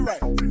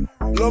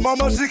 Lil'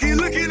 mama, she keep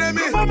looking at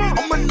me.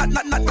 I'ma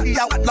knock you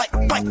out like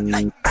fight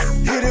night.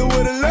 Hit it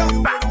with a left,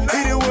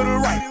 hit it with a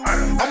right.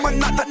 I'ma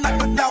knock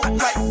you out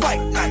like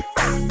fight night.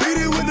 Hit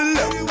it with the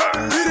left,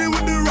 hit it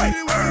with the right.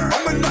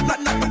 I'ma knock you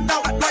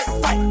out like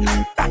fight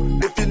night.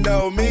 If you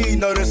know me,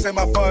 know this ain't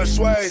my feng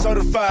shui.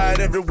 Certified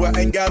everywhere,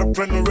 ain't got a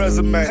print a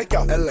resume. Take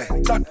out LA,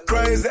 talk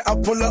crazy, I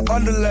pull up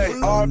underlay.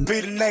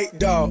 R.P. to Nate,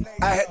 dog,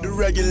 I had to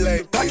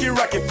regulate. Pocket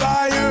rocket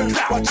fire,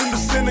 watch him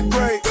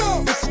disintegrate.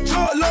 It's a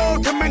short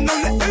load, coming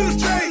on the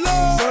illustrate.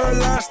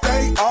 Sirloin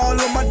steak, all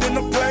on my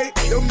dinner plate.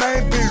 Your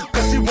main beef,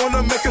 cause she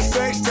wanna make a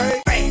say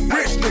straight.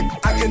 Rich nigga,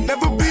 I can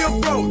never be a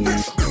broke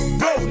nigga.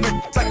 Broke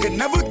niggas, I can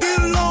never get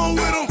along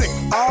with them.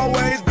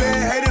 Always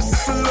been haters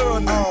since a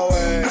little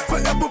always. It's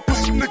forever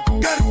pushing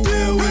nigga, gotta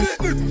deal with it.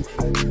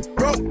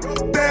 Broke,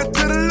 stand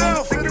to the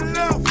left.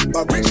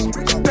 My rich,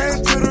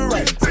 stand to the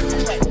right.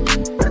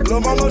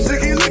 Lil' mama, she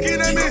keep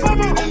looking at me.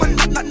 I'ma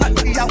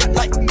knock you out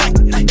like night.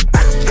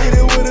 Hit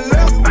it with a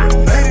left,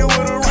 hit it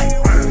with a right.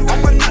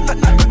 I'ma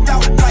knock you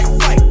out like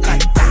fight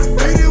night.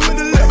 Hit it with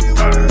the left,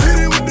 hit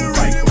it with the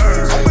right.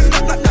 I'ma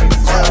knock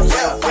you out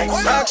like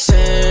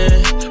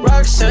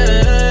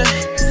Roxanne,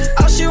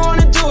 all she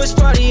wanna do is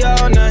party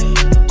all night,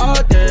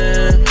 all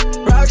day.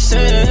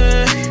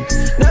 Roxanne,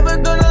 never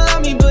gonna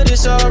love me, but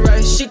it's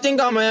alright. She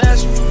think I'm an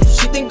ass,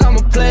 she think I'm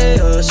a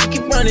player. She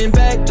keep running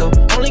back though,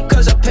 only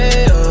cause I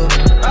pay her.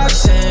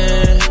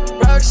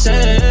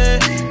 Roxanne,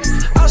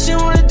 all she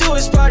wanna do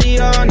is party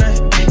all night.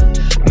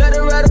 Met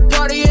her at a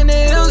party in the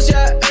hills,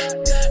 yeah.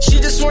 She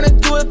just wanna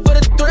do it for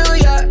the thrill,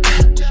 yeah.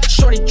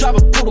 Shorty drop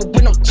a poodle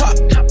with no top.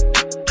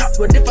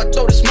 But if I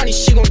throw this money,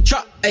 she gon'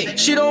 drop. Ay.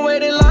 She don't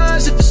wait in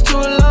lines if it's too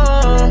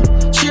long.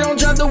 She don't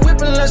drive the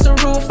whip unless the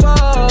roof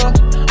fall.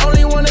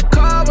 Only wanna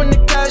call when the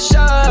cash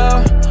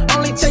out.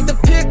 Only take the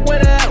pick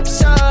when it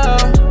helps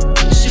out.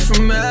 She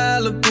from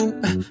Malibu.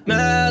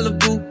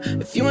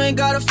 If you ain't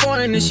got a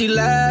foreign, then she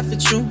laugh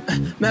at you.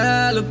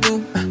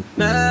 Malibu.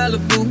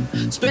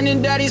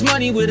 Spending daddy's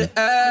money with an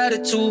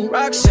attitude.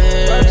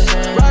 Roxanne.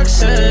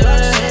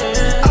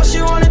 All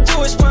she wanna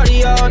do is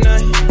party all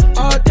night,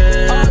 all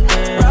day.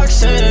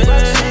 Roxanne,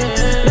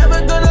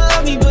 never gonna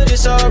love me, but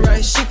it's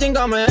alright. She think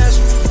I'm an ass,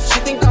 she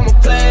think I'm a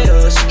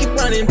player. She keep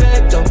running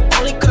back though,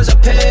 only cause I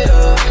pay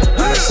her.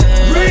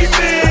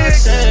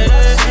 Roxanne,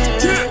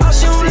 all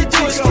she wanna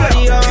do is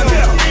party all night.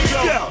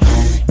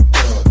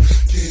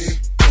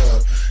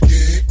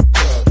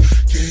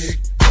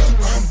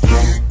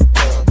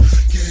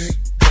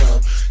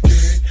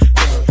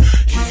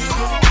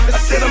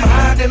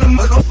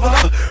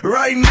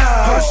 Right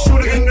now, I'm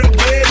shooting in the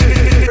bed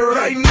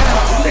right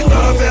now. They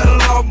thought I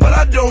fell off, but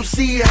I don't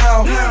see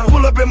how.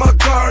 Pull up in my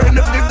car and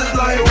the niggas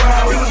like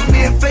wow. It was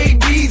me and Faye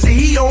Beezy,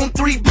 he on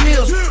 3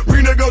 pills.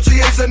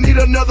 Renegotiates, I need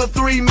another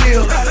 3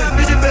 meals.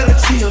 Bitch, better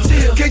chill.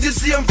 Can't you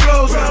see I'm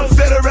frozen?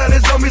 Federal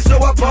is on me,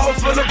 so I pause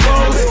for the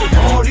pose.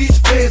 All these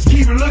feds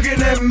keep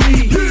looking at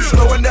me.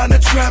 Slowing down the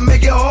trap,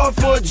 make it hard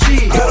for a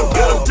G. Got a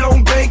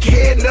don't bank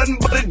head, nothing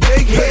but a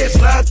dank head.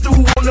 Slide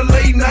through on the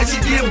late night, she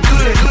give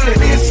good.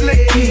 Me and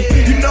Slicky,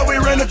 you know we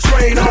ran the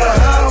train on the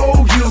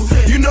IOU.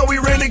 You know we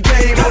ran the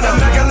game on the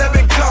Mac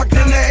 11 cocked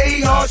in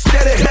the AR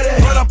steady.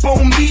 Run up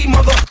on me,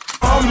 mother,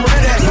 I'm ready.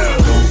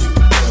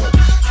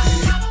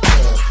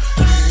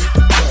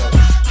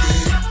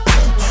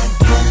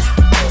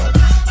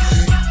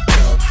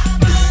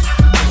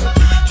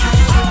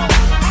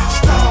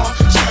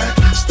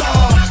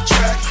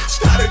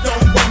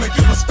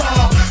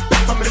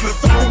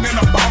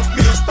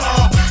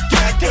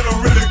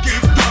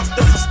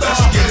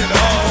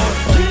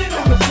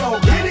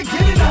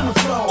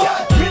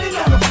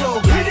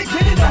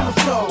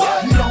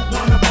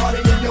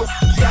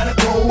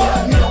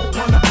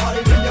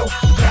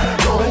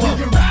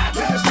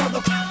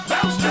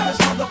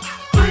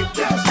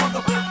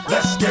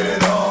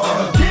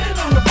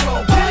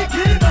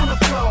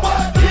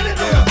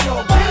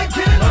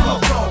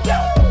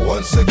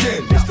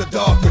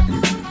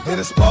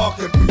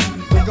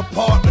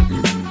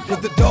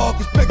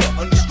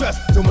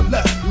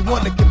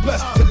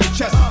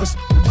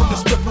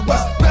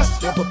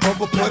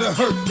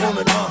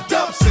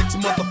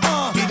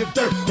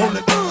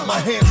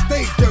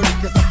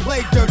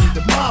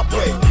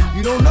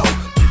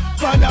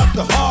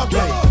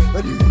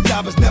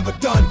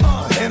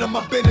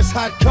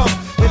 How it come,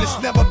 and it's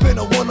never been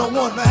a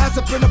one-on-one. There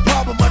hasn't been a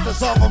problem, I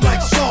dissolve them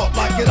like salt.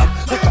 Lock it up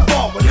like a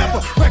ball whenever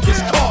records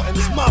caught, and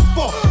it's my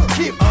fault.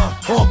 Keep on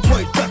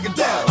point, ducking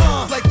down.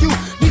 Like you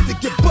need to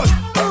get bushed.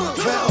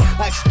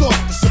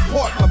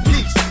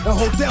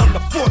 hold down the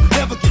fort,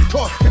 never get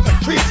caught if the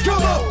creeps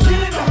come up.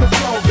 Get it on the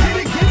floor,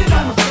 get it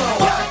on the floor.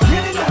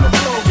 Get it on the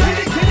floor, get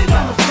it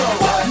on the floor.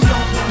 You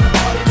don't wanna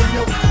party, then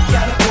you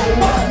gotta go.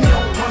 You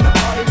don't wanna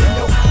party, then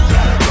you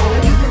gotta go.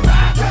 You can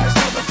ride past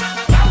other,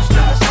 bounce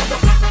past other,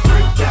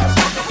 break past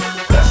other.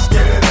 Let's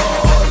get it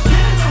on.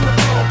 Get it on the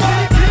floor, get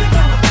it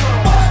on the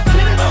floor.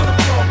 Get it on the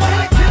floor,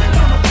 get it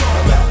on the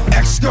floor.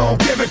 X gon'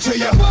 give it to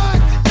you.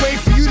 Wait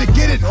for you to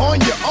get it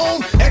on your own.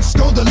 X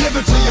gon'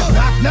 deliver to you.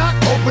 Knock, knock,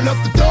 open up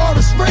the door,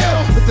 it's real.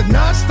 With the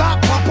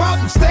non-stop pop out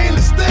and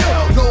stainless steel.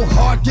 Go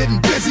hard getting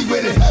busy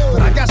with it.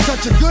 But I got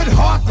such a good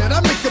heart that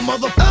I make the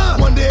mother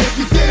wonder if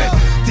you did it.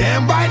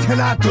 Damn right,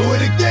 and I do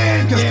it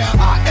again. Cause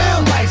I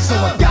am light, so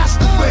I got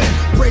to win.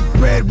 Break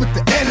bread with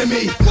the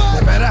enemy.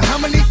 No matter how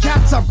many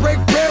cats I break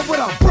bread with,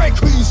 I'll break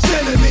who you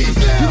sending me.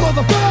 You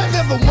motherfucker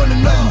never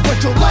wanted nothing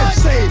but your life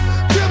saved.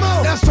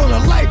 That's on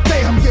a life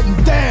day, I'm getting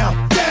down.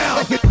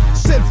 Like it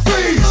said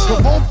freeze.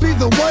 But won't be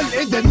the one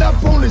ending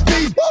up on his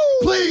knees.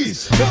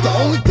 Please, if the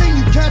only thing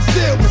you can't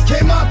steal was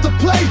came out to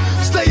play,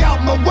 stay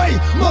out my way.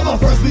 Mother,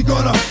 first we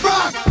gonna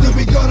rock, then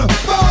we gonna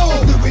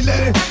roll, then we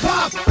let it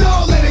pop,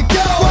 don't let it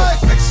go.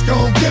 X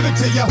gon' give it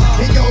to ya,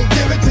 he gon'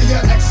 give it to ya.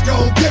 X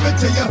gon' give it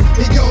to ya,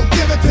 he gon'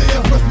 give it to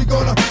ya. First we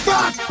gonna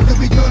rock, then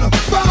we gonna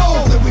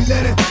roll, then we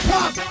let it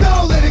pop,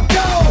 don't let it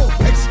go.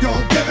 X gon'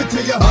 give it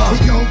to ya,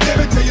 he gon' give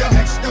it to ya.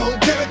 X gon'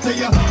 give it to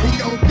ya, he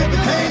gon' give it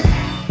to ya.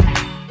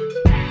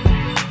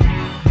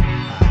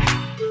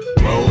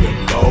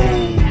 Rolling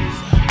bows,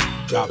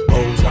 drop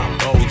bows, drop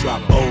bows,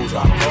 drop bows,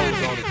 drop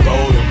bows on the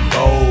golden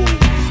bows.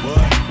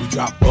 What? We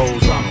drop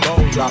bows, drop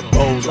bows, drop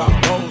bows, drop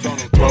bows on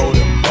the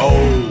golden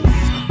bows.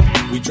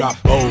 We drop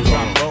bows,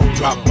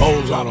 drop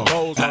bows on them.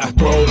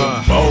 Throw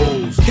them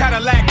bows.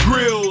 Cadillac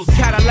grills,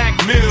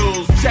 Cadillac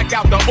mills. Check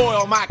out the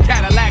oil my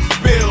Cadillac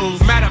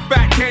spills. Matter of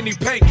fact, candy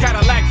paint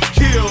Cadillacs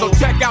kill. So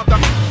check out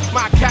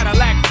my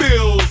Cadillac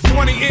bills.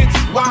 20-inch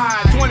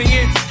wide,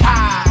 20-inch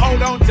high.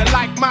 Hold on to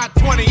like my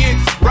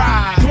 20-inch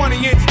ride.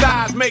 20-inch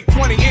thighs make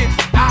 20-inch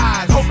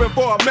eyes. Hoping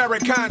for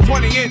American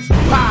 20-inch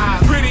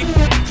pies. Pretty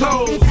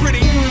clothes,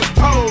 pretty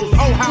toes.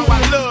 Oh, how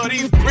I love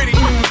these pretty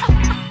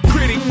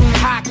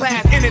high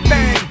class,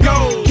 anything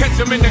goes. Catch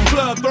them in the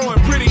club throwing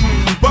pretty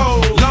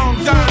bows. Long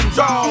John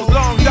draws,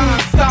 Long John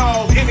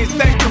stalls.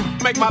 Anything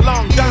to make my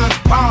Long John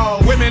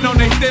pause. Women on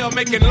they cell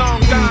making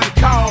Long John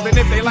calls. And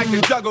if they like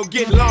to juggle,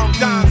 get Long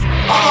Johns.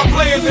 All my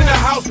players in the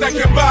house that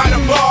can buy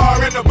the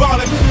bar and the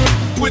ballin'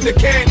 with the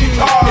candy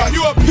car. If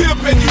you a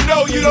pimp and you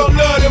know you don't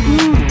love them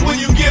when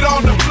you get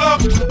on the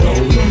club.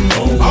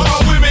 All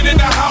my women in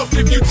the house,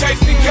 if you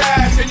chasing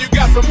cash and you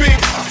got some big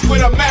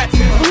with a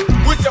matching.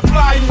 With your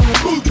fly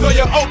boots or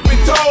your open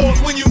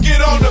toes when you get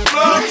on the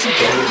floor.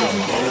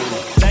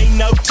 Ain't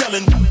no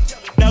telling,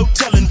 no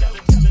telling,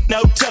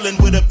 no telling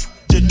what a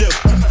you do.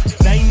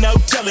 Ain't no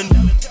telling,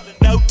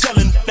 no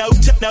telling,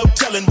 no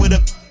telling what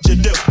a you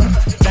do.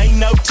 Ain't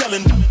no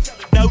telling,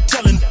 no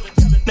telling,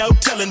 no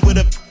telling what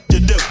a you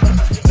do.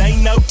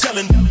 Ain't no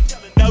telling,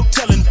 no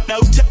telling,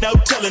 no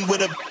telling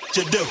what a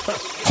you do.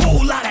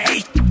 Whole lot of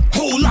hate,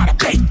 whole lot of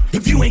bait.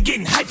 If you ain't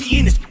getting hypey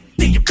in this,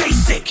 then you're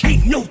basic.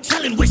 Ain't no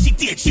telling what she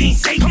did, she ain't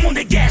say. I'm on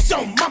the gas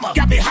on mama,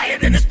 got me higher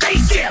than a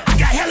spaceship. I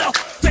got hello,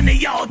 then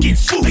they all get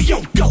swooped. Hey,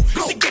 yo, go.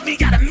 She get me,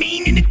 got a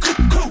mean in the coop.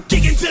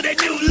 Kicking to that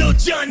new Lil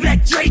Jon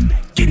Mac Drake.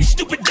 Getting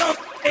stupid dumb,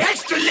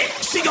 extra lit.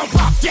 She gon'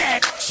 pop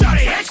that,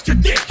 shawty extra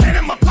dick. And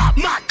I'ma pop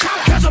my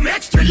collar, cause I'm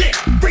extra lit.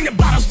 Bring the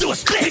bottles to a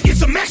split and get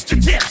some extra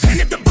tips. And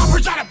if the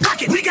bumper's out of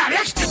pocket, we got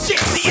extra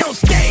chips. See on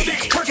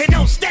stage, working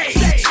on stage.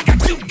 I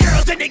got two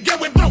girls and they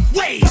going both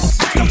ways.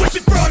 So what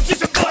you from,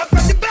 just a boy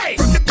from the bay.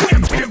 From the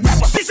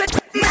rapper, she said,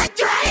 Mac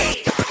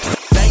Drake.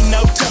 Ain't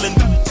no telling,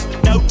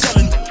 no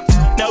telling,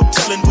 no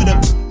telling what a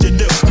you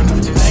do.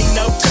 Ain't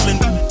no telling,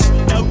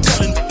 no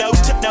telling, no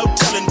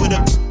telling what a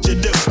you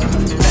do.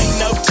 Ain't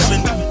no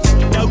telling,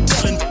 no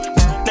telling,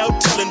 no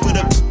telling what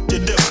a you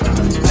do.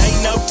 Ain't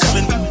no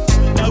telling,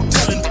 no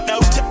telling,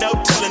 no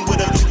telling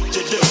what a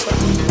you do.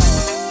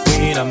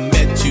 When I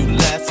met you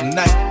last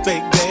night,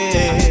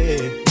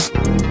 baby,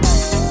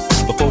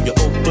 before you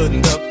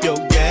opened up your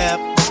gap,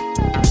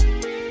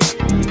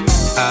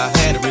 I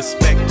had a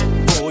respect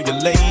for your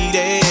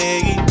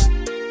lady,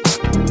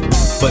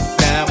 but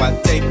now I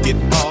take it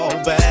all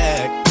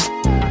back,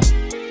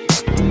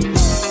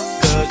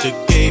 'cause you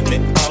gave me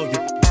all you,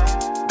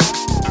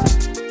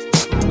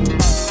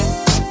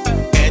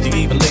 and you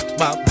even licked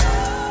my,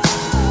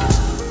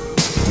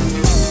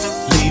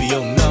 leave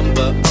your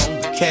number on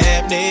the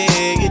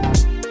cabinet,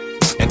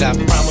 and I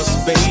promise,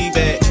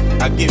 baby,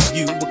 I'll give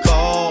you a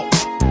call,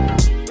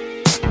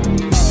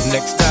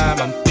 next time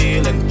I'm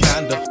feeling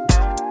kinda,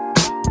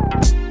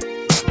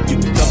 you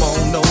can come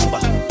on over,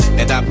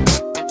 and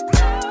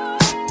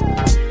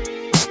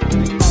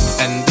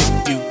and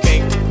if you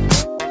can't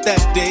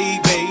that day,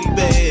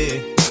 baby,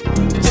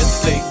 just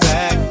lay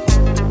back,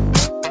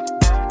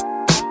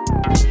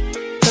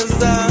 'cause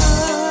I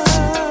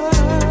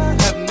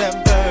have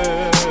never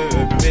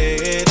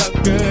met a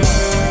girl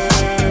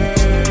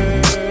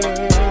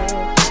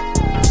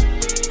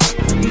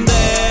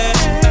that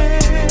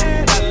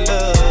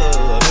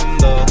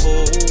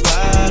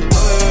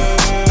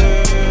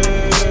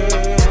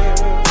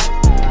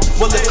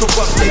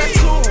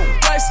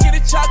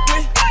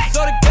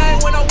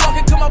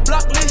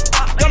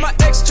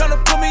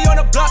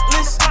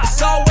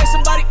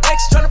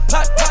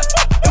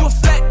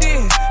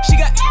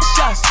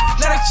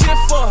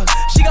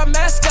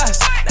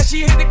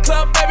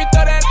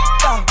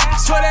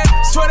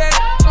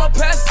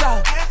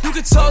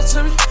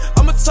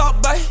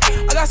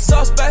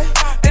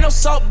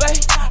salt, babe.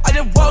 I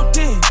just walked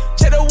in,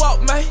 check the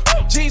walk, man.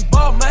 Jeans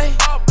ball, man.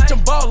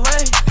 Jump ball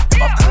lane.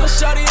 My fucking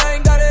shawty, I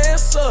ain't got an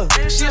answer.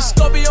 She a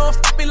Scorpio,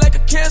 f me like a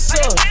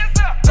cancer.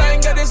 I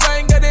ain't got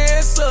the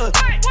answer.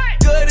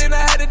 Good and I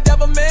had to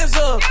dab a man's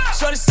up.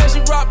 Shorty said she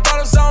rock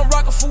bottles, I don't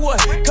rock it for what?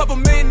 Couple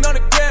million on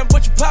the gram,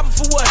 but you poppin'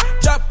 for what?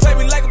 Drop play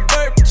me like a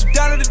bird, put you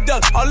down to the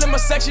duck. All in my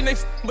section, they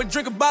but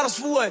drinking bottles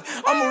for what?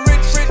 I'm a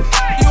rich,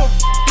 you a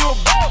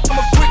I'm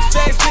a quick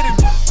fast hitter,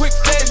 quick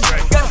fast.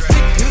 Gotta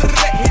stick,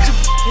 hit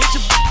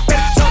you,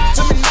 better talk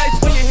to me nice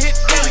when you hit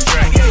that.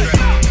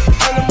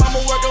 Yeah, all the mama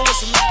working with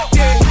some,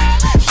 yeah.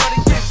 Shorty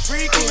get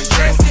freaky and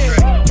nasty.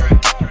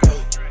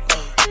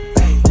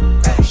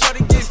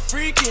 Shorty get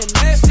freaky and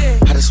nasty.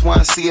 I just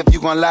wanna see if you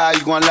gon' lie,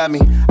 you gon' love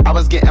me. I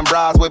was getting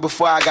bras way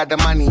before I got the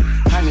money.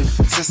 Honey,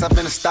 since I've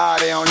been a star,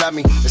 they don't love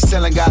me. The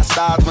ceiling got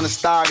stars when the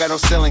star got no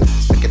ceiling.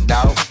 Stick it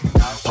out,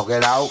 poke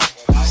it out,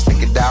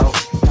 stick it out,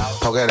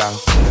 poke it out.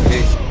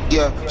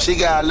 Yeah, she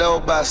got a little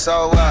butt,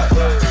 so what?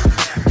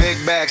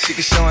 Big bag, she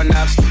can show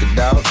enough. Stick it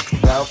out,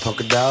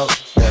 poke it out,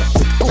 yeah,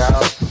 stick it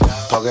out,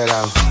 poke it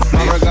out.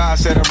 My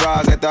regards to the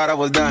bras, they thought I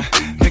was done.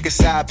 Pick a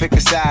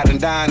side, and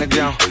die in the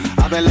jump.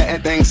 I've been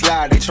letting things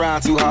slide, they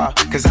trying too hard.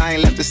 Cause I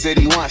ain't left the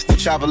city once to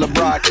travel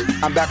abroad.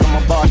 I'm back on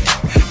my bar,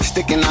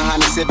 sticking a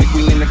Honda Civic,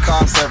 we in the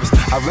car service.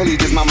 I really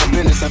just mind my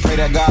business and pray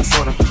that God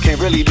sort them.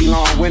 Can't really be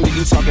long-winded,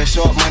 you talking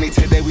short money,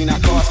 today we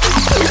not cost.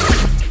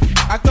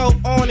 I go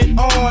on and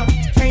on,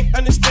 can't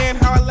understand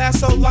how I last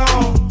so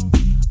long.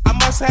 I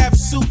must have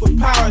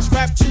superpowers,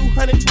 rap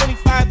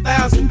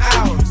 225,000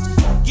 hours.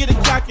 Get a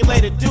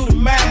calculator, do the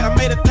math. I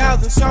made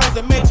 1,000 songs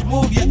that made you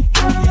move, yeah.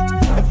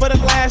 And for the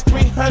last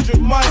 300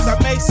 months, I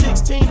made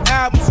 16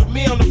 albums with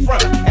me on the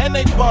front, and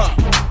they bump.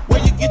 Where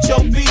you get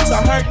your beats?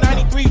 I heard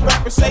 93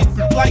 rappers say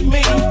like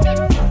me.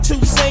 2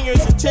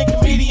 singers and 10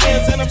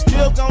 comedians, and I'm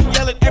still gon'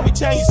 yell it every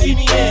time you see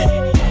me in.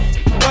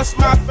 What's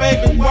my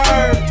favorite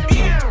word?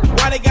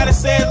 Why they gotta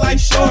say it like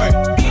short?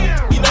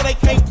 You know they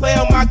can't play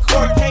on my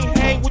court, can't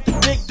hang with the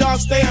big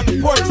dogs, stay on the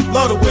porch.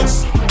 Blow the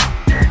whistle.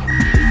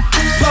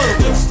 Blow the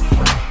whistle.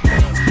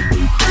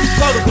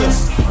 Blow the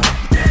whistle.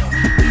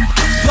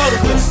 Blow the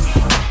whistle.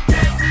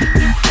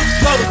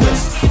 Blow the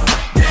whistle.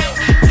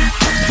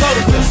 Blow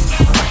the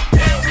whistle.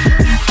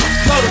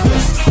 Blow the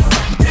whistle.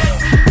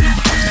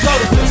 Blow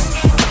the whistle.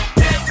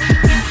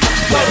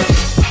 Blow the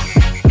whistle.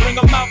 Bring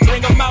 'em out,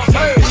 bring 'em out.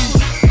 Hey.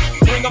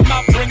 Bring 'em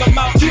out, bring 'em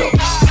out.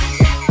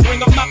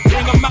 Bring 'em out,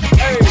 bring 'em out.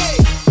 Hey.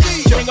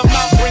 Bring 'em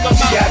out, bring 'em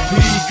out. VIP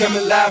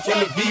coming live from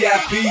the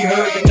VIP.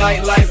 Heard the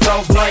nightlife,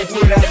 lost life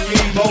without me.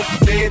 Most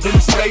dead in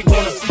the state,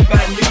 wanna see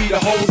by me. The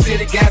whole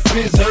city got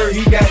pissed, heard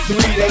he got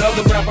 3. That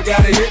other rapper got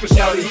a hit, but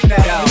shouted he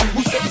not out.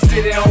 Who set the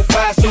city on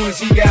fire soon as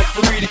he got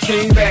free? The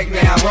king back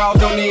now. Raw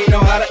don't even know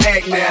how to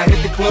act now.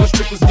 Hit the club,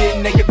 strippers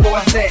getting naked before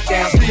I sat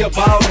down. Still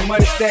ballin',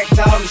 money stacked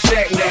tall in the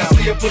shack now.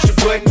 Still push a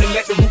button to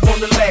let the roof on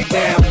the lag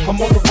down. I'm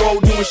on the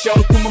road doing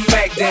shows, put my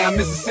Mac down.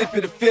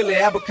 Mississippi to Philly,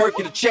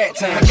 Albuquerque to Chat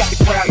Town. I got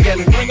the crowd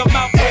yelling, bring 'em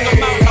out, bring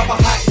 'em out. I'm a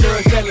hot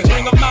girl yelling,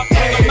 bring 'em out,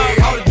 bring 'em out.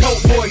 All the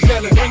dope boys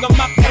yelling, bring 'em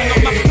out, bring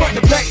 'em out. Front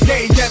the back,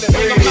 they yelling,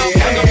 bring 'em out,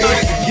 bring 'em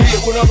out. Yeah,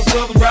 what other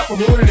southern rapper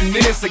hooded than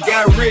this? I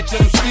got rich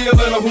and I'm still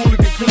in a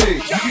hooligan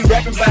clique. You be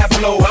rapping by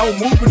flow, I don't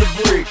move in the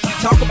bricks. You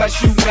talk about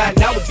shooting out,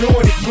 now we're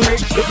doing it quick.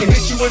 If it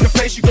hit you in the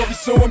face, you gon' be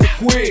suing me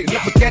quick.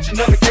 If I catch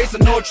another case, I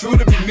know it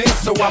truly be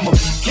missed. So I'ma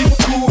keep a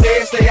cool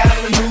head, stay out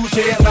of the news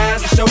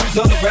headlines, and show these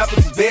other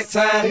rappers it's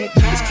bedtime.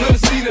 It's clear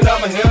to see that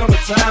I'm ahead of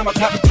my time. I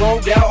copy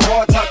thrown down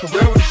hard, talk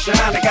career with a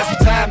shine. I got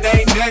some time, there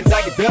ain't nothing,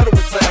 I get better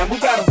with time. Who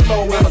got a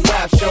flow and a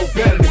live show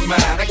better than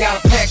mine? I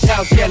got a packed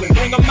house yelling,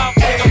 bring 'em out,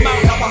 bring 'em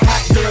out. I'm a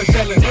hot girl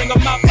yelling, bring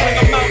 'em out, bring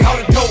 'em out. All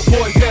the dope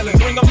boys yelling,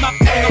 bring 'em out,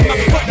 bring 'em out.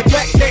 Front the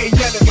back, they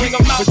yelling, bring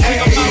 'em out, bring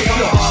 'em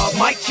out.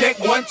 Mic check,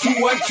 1, 2,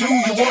 1, 2.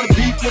 You wanna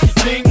beef with the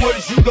king? What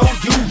is you gon'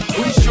 do?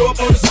 When you show up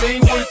on the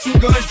scene, what the 2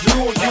 guns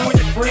drew on you and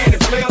your friend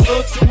and play a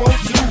little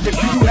 2-on-2. If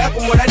you do half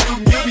of what I do,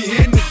 you'll be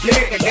hitting the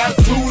deck. I got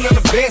a tool and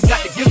a vest, I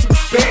can get some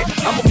respect.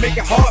 I'ma make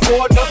it hard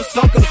for another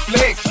sucker to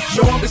flex.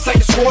 Show 'em this ain't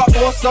the squad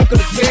or a sucker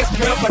to test.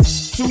 Pimp, but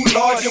too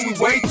large and we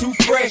way too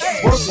fresh.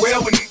 Work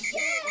well when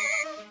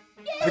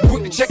be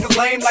quick to check a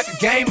lane like a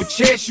game of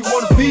chess. You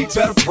wanna be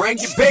better, bring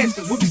your best.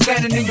 Cause we be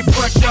standing in your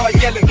front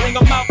yard yelling, bring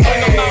 'em out,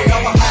 bring 'em out.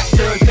 All the hot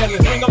girls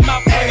yelling, bring 'em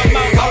out, bring 'em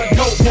out. All the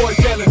dope boys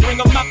yelling, bring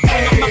 'em out,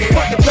 bring 'em out.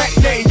 Front the back,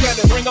 they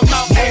yelling, bring 'em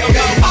out, bring 'em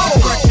out. All the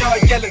front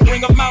yard yelling,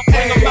 bring 'em out,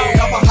 bring 'em out.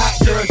 All the hot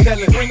girls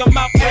yelling, bring 'em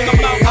out, bring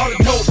 'em out. All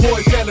the dope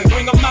boys yelling,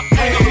 bring 'em out,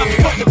 bring 'em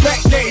out. Front the back,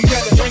 they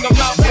yelling, bring 'em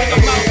out, bring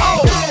 'em out.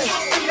 Oh.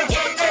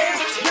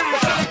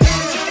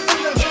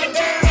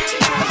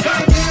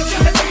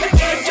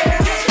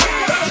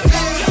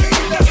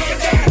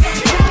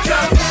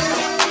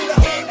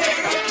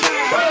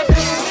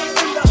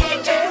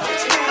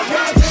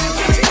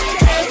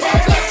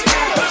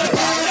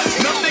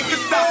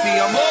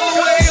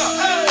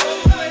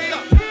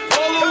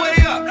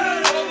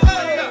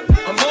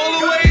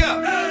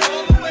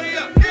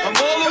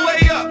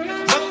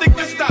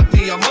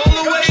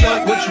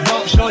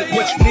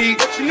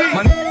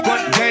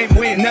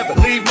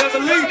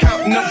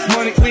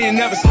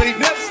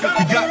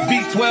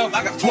 V12,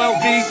 I got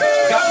 12 V's.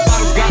 Got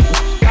bottles, got.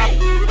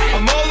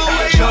 I'm all the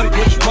way. Shorty,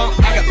 what you want?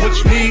 I got what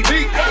you need.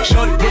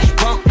 Shorty, what you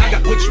want? I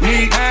got what you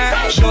need.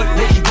 Shorty,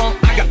 what you want?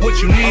 I got what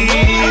you need.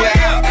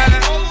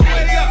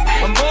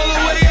 I'm all the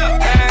way up.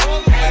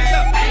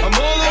 I'm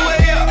all the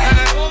way up.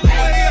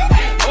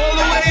 All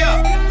the way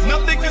up.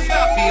 Nothing can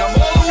stop me. I'm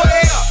all the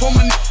way up. For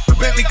my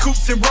Bentley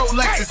coupes and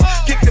Rolexes.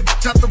 Kicked the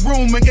bitch out the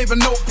room and gave her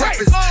no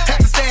breakfast. Had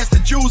to stash the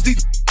jewels,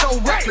 these so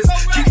reckless.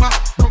 Keep my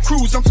on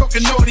cruise, I'm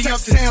talking naughty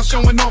uptown,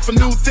 showing off for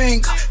new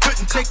things.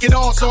 Couldn't take it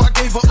all, so I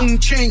gave her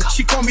change.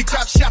 She called me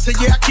top shotter,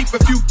 yeah, I keep a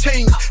few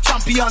tings.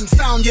 Champion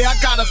sound, yeah, I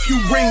got a few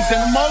rings.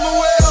 And I'm all the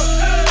way up,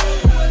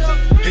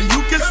 and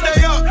you can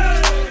stay up.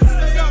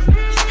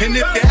 And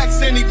if you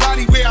ask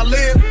anybody where I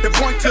live, they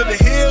point to the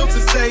hills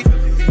and say,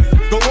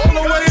 go all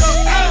the way up,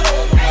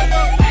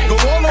 go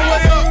all the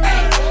way up.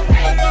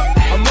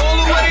 I'm all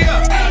the way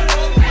up,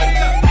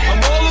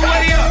 I'm all the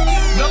way up.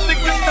 Nothing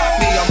can stop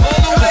me, I'm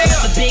all the way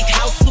up. A big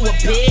house to a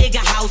bigger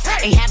house.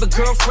 Ain't have a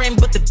girlfriend,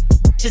 but the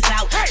is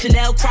out.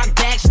 Chanel croc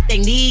bags,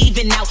 ain't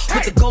even out.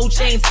 With the gold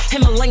chains,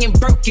 Himalayan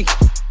Birkin.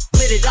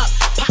 Lit it up,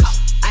 pop.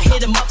 I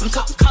hit him up, I'm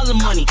talking color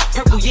money.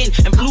 Purple yin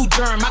and blue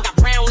germ, I got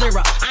brown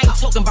lira. I ain't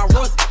talking about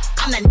Ross,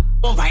 I'm that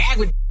on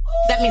Viagra.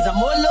 That means I'm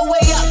all the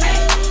way up.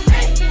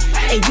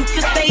 And you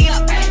can stay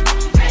up.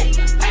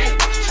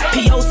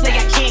 P.O. say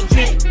I can't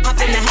get up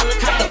in the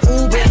helicopter,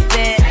 Uber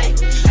said.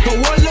 Go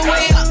all the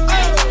way up.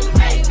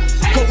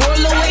 Go all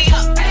the way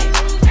up.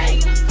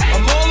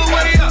 I'm all the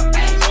way up.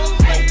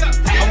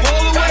 I'm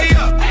all the way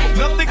up.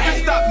 Nothing can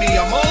stop me.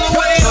 I'm all the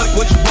way up. Shorty,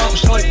 what you want?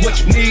 Shorty, what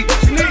you need?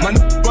 My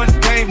run the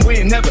game, we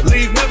ain't never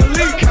leave.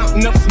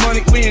 Counting up this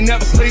money, we ain't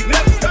never sleep.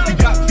 You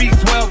got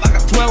V12, I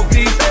got 12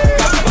 V's.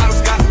 Got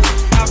bottles, got.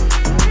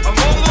 I'm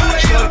all the way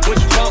up. Shorty, what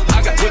you want? I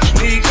got what you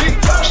need.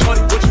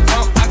 Shorty, what you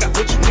want? I got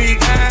what you need.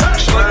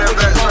 Shorty, what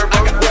you want?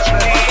 I got what you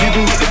need. You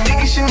can get the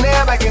Dickie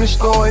Chanel back in the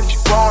store if you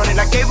want it.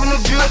 I gave them the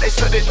drill, they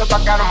sucked it up, I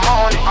got them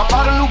on it. I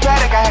bought a new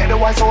Patek, I had the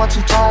white, so I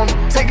two-toned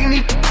it. Taking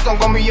these don't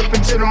gonna be up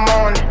until the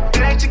morning.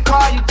 It ain't your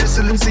car, you just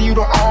a loser, you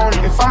don't own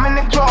it. If I'm in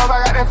the club,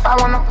 I got that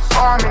 5-1 up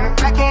performing.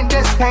 If I can't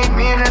just paint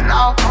me in and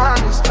all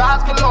corners.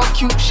 Vibes galore,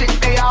 cute shit,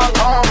 they all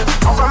on it.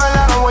 I'm from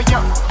Atlanta, where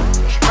young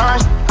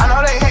I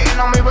know they hating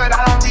on me, but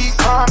I don't read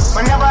comments.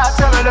 Whenever I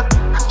tell her the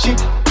she,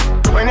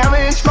 whenever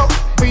it's smoke,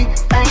 we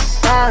ain't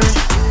running.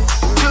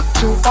 Look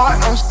too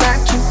hard, don't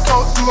stand too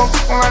close. You gon'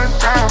 keep on running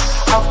down.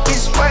 Off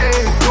this way,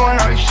 doing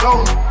all these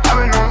shows. I've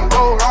been on the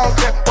road, I don't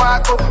care where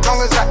I go, as long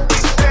as I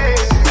get paid.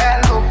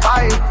 Bad little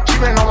fire, she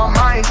been on my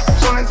mind.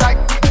 Soon as I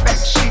get back,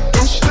 she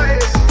been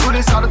straight. Do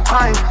this all the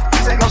time,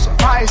 this ain't no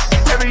surprise.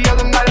 Every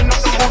other night,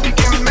 another movie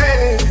get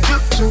made.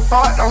 Look too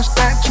hard, don't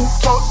stand too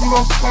close. You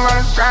gon' keep on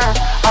running down.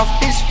 Off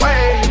this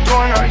way,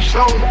 doing all these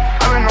shows.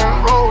 I've been on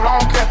the road, I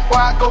don't care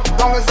where I go, as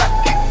long as I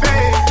get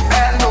paid.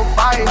 Bad little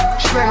fire,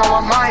 she been on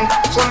my mind.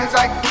 Soon as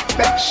I get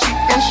back, she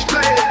been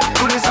straight.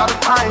 Do this all the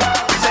time,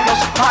 this ain't no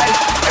surprise.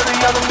 Every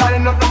other night,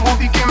 another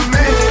movie get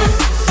made.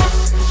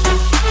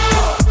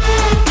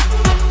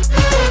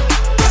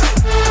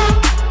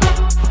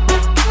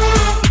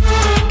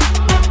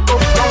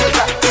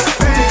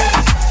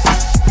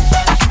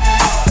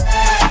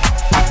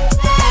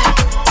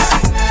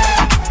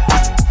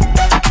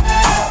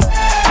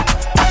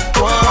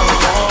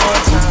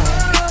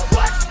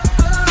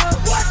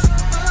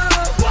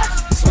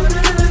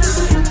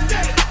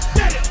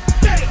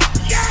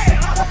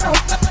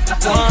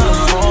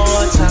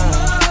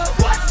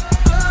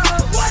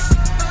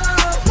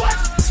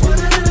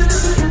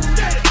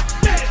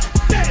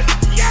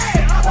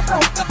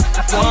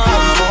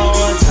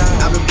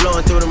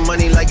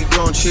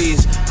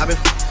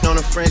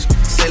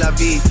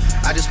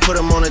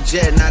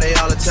 Jet, now they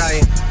all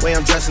Italian. Way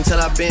I'm dressed until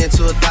I've been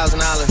to $1,000.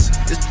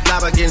 This lie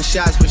by getting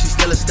shots, but she's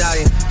still a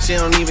stallion. She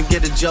don't even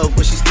get the joke,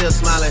 but she's still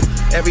smiling.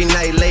 Every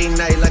night, late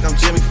night, like I'm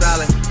Jimmy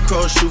Fallon.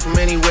 Crows shoot from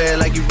anywhere,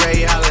 like you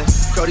Ray Allen.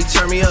 Cody,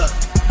 turn me up.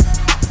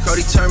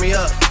 Cody, turn me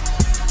up.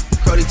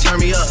 Cody, turn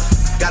me up.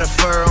 Got a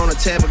fur on a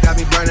Tampa, got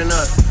me burning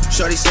up.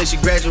 Shorty said she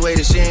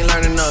graduated, she ain't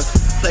learned enough.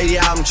 Play the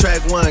album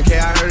track 1, K,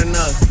 I heard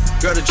enough.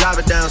 Girl, to drive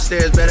it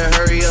downstairs, better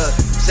hurry up.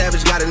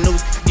 Savage got a new,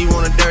 you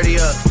wanna dirty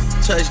up.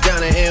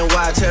 Touchdown in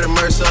NY, tear the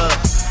Mercer up.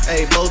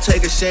 Hey, Bo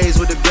take a shades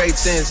with a great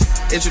sense.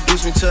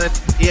 Introduce me to it,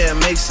 yeah, it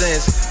makes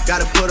sense.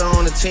 Gotta put her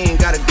on the team,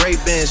 got a great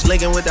bench.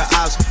 Linking with the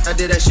ops, I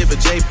did that shit for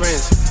Jay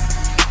Prince.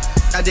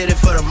 I did it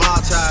for the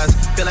Maltese.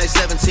 Feel like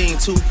 17,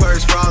 2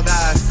 purse for all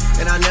guys.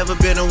 And I never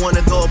been the one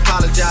to go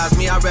apologize.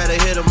 Me, I'd rather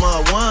hit them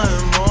up one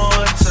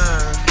more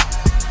time.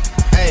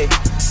 Hey.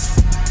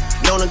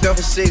 Known a girl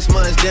for 6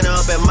 months, dinner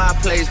up at my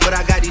place. But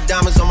I got these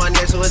diamonds on my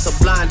neck, so it's a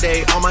blind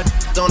date. All my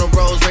on the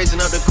roads,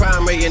 raising up the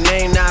crime rate. Your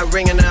name not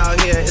ringing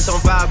out here, it's on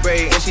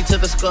vibrate. And she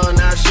took a skull,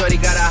 now shorty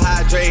gotta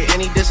hydrate.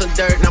 And he did some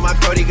dirt, now my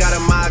Cody gotta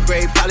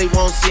migrate. Probably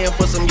won't see him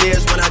for some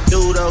years. When I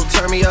do though,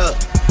 turn me up.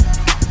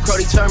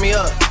 Cody, turn me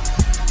up.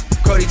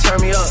 Cody,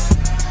 turn me up.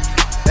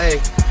 Hey,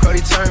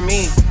 Cody, turn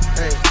me.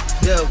 Hey,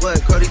 yeah,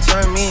 what? Cody,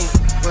 turn me.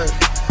 What?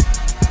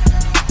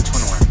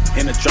 21.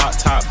 In a drop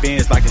top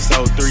Benz like it's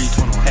 03.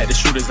 Had the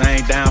shooters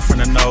aimed down from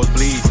the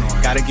nosebleeds.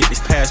 Gotta get this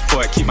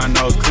passport, keep my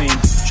nose clean.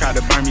 Try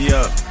to burn me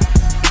up,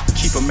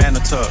 keep a man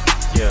tuck.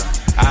 Yeah,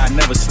 I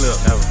never slip.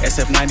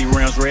 SF90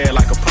 rims red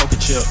like a poker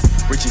chip.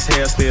 Rich as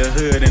hell, still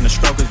hood in the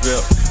strokers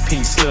belt.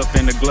 Pink slip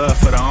in the glove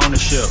for the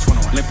ownership.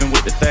 Limping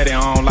with the 30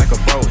 on like a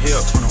broke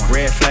hip.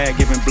 Red flag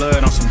giving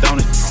blood on some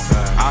donuts.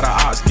 All the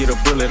ops get a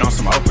bullet on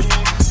some Oprah.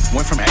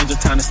 Went from Angel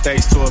Town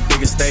Estates to a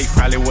bigger state.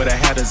 Probably would've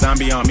had a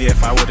zombie on me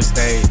if I would've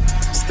stayed.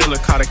 Still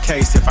caught a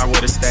case if I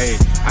would've stayed.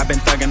 I've been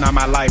thugging all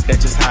my life,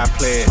 that's just how I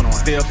played.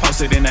 Still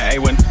posted in the A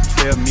when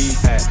feel me.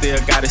 Still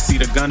gotta see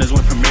the Gunners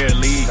win Premier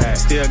League.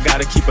 Still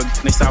gotta keep a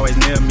it's always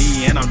near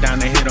me. And I'm down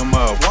to hit them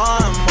up.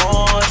 One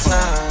more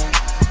time,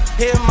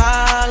 hit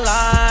my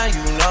line.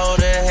 You know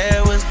the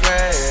hair was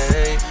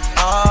gray.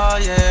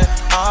 Oh yeah,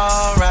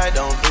 alright,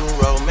 don't do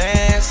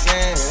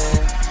romancing.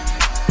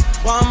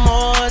 One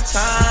more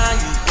time,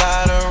 you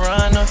gotta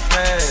run the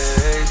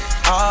face.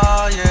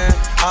 Oh yeah,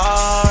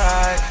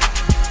 alright.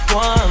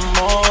 One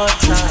more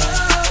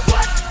time.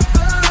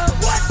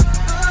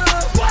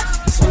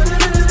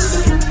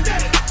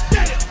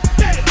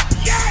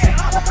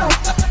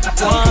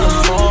 One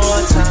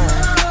more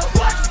time.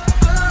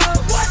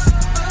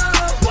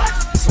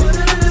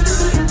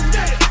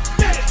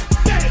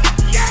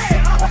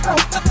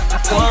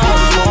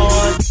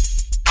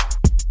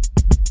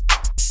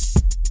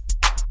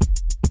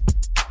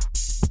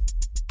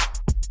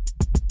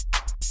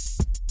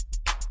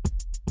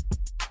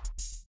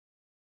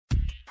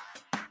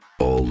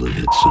 All the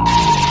hits and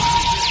more.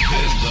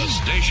 Is the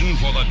station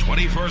for the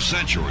 21st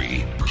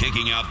century,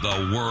 kicking out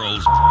the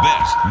world's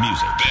best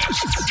music.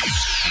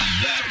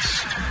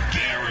 That's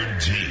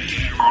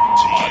guaranteed.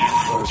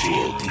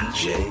 Virtual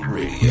DJ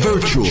Radio.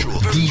 Virtual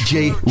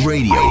DJ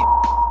Radio.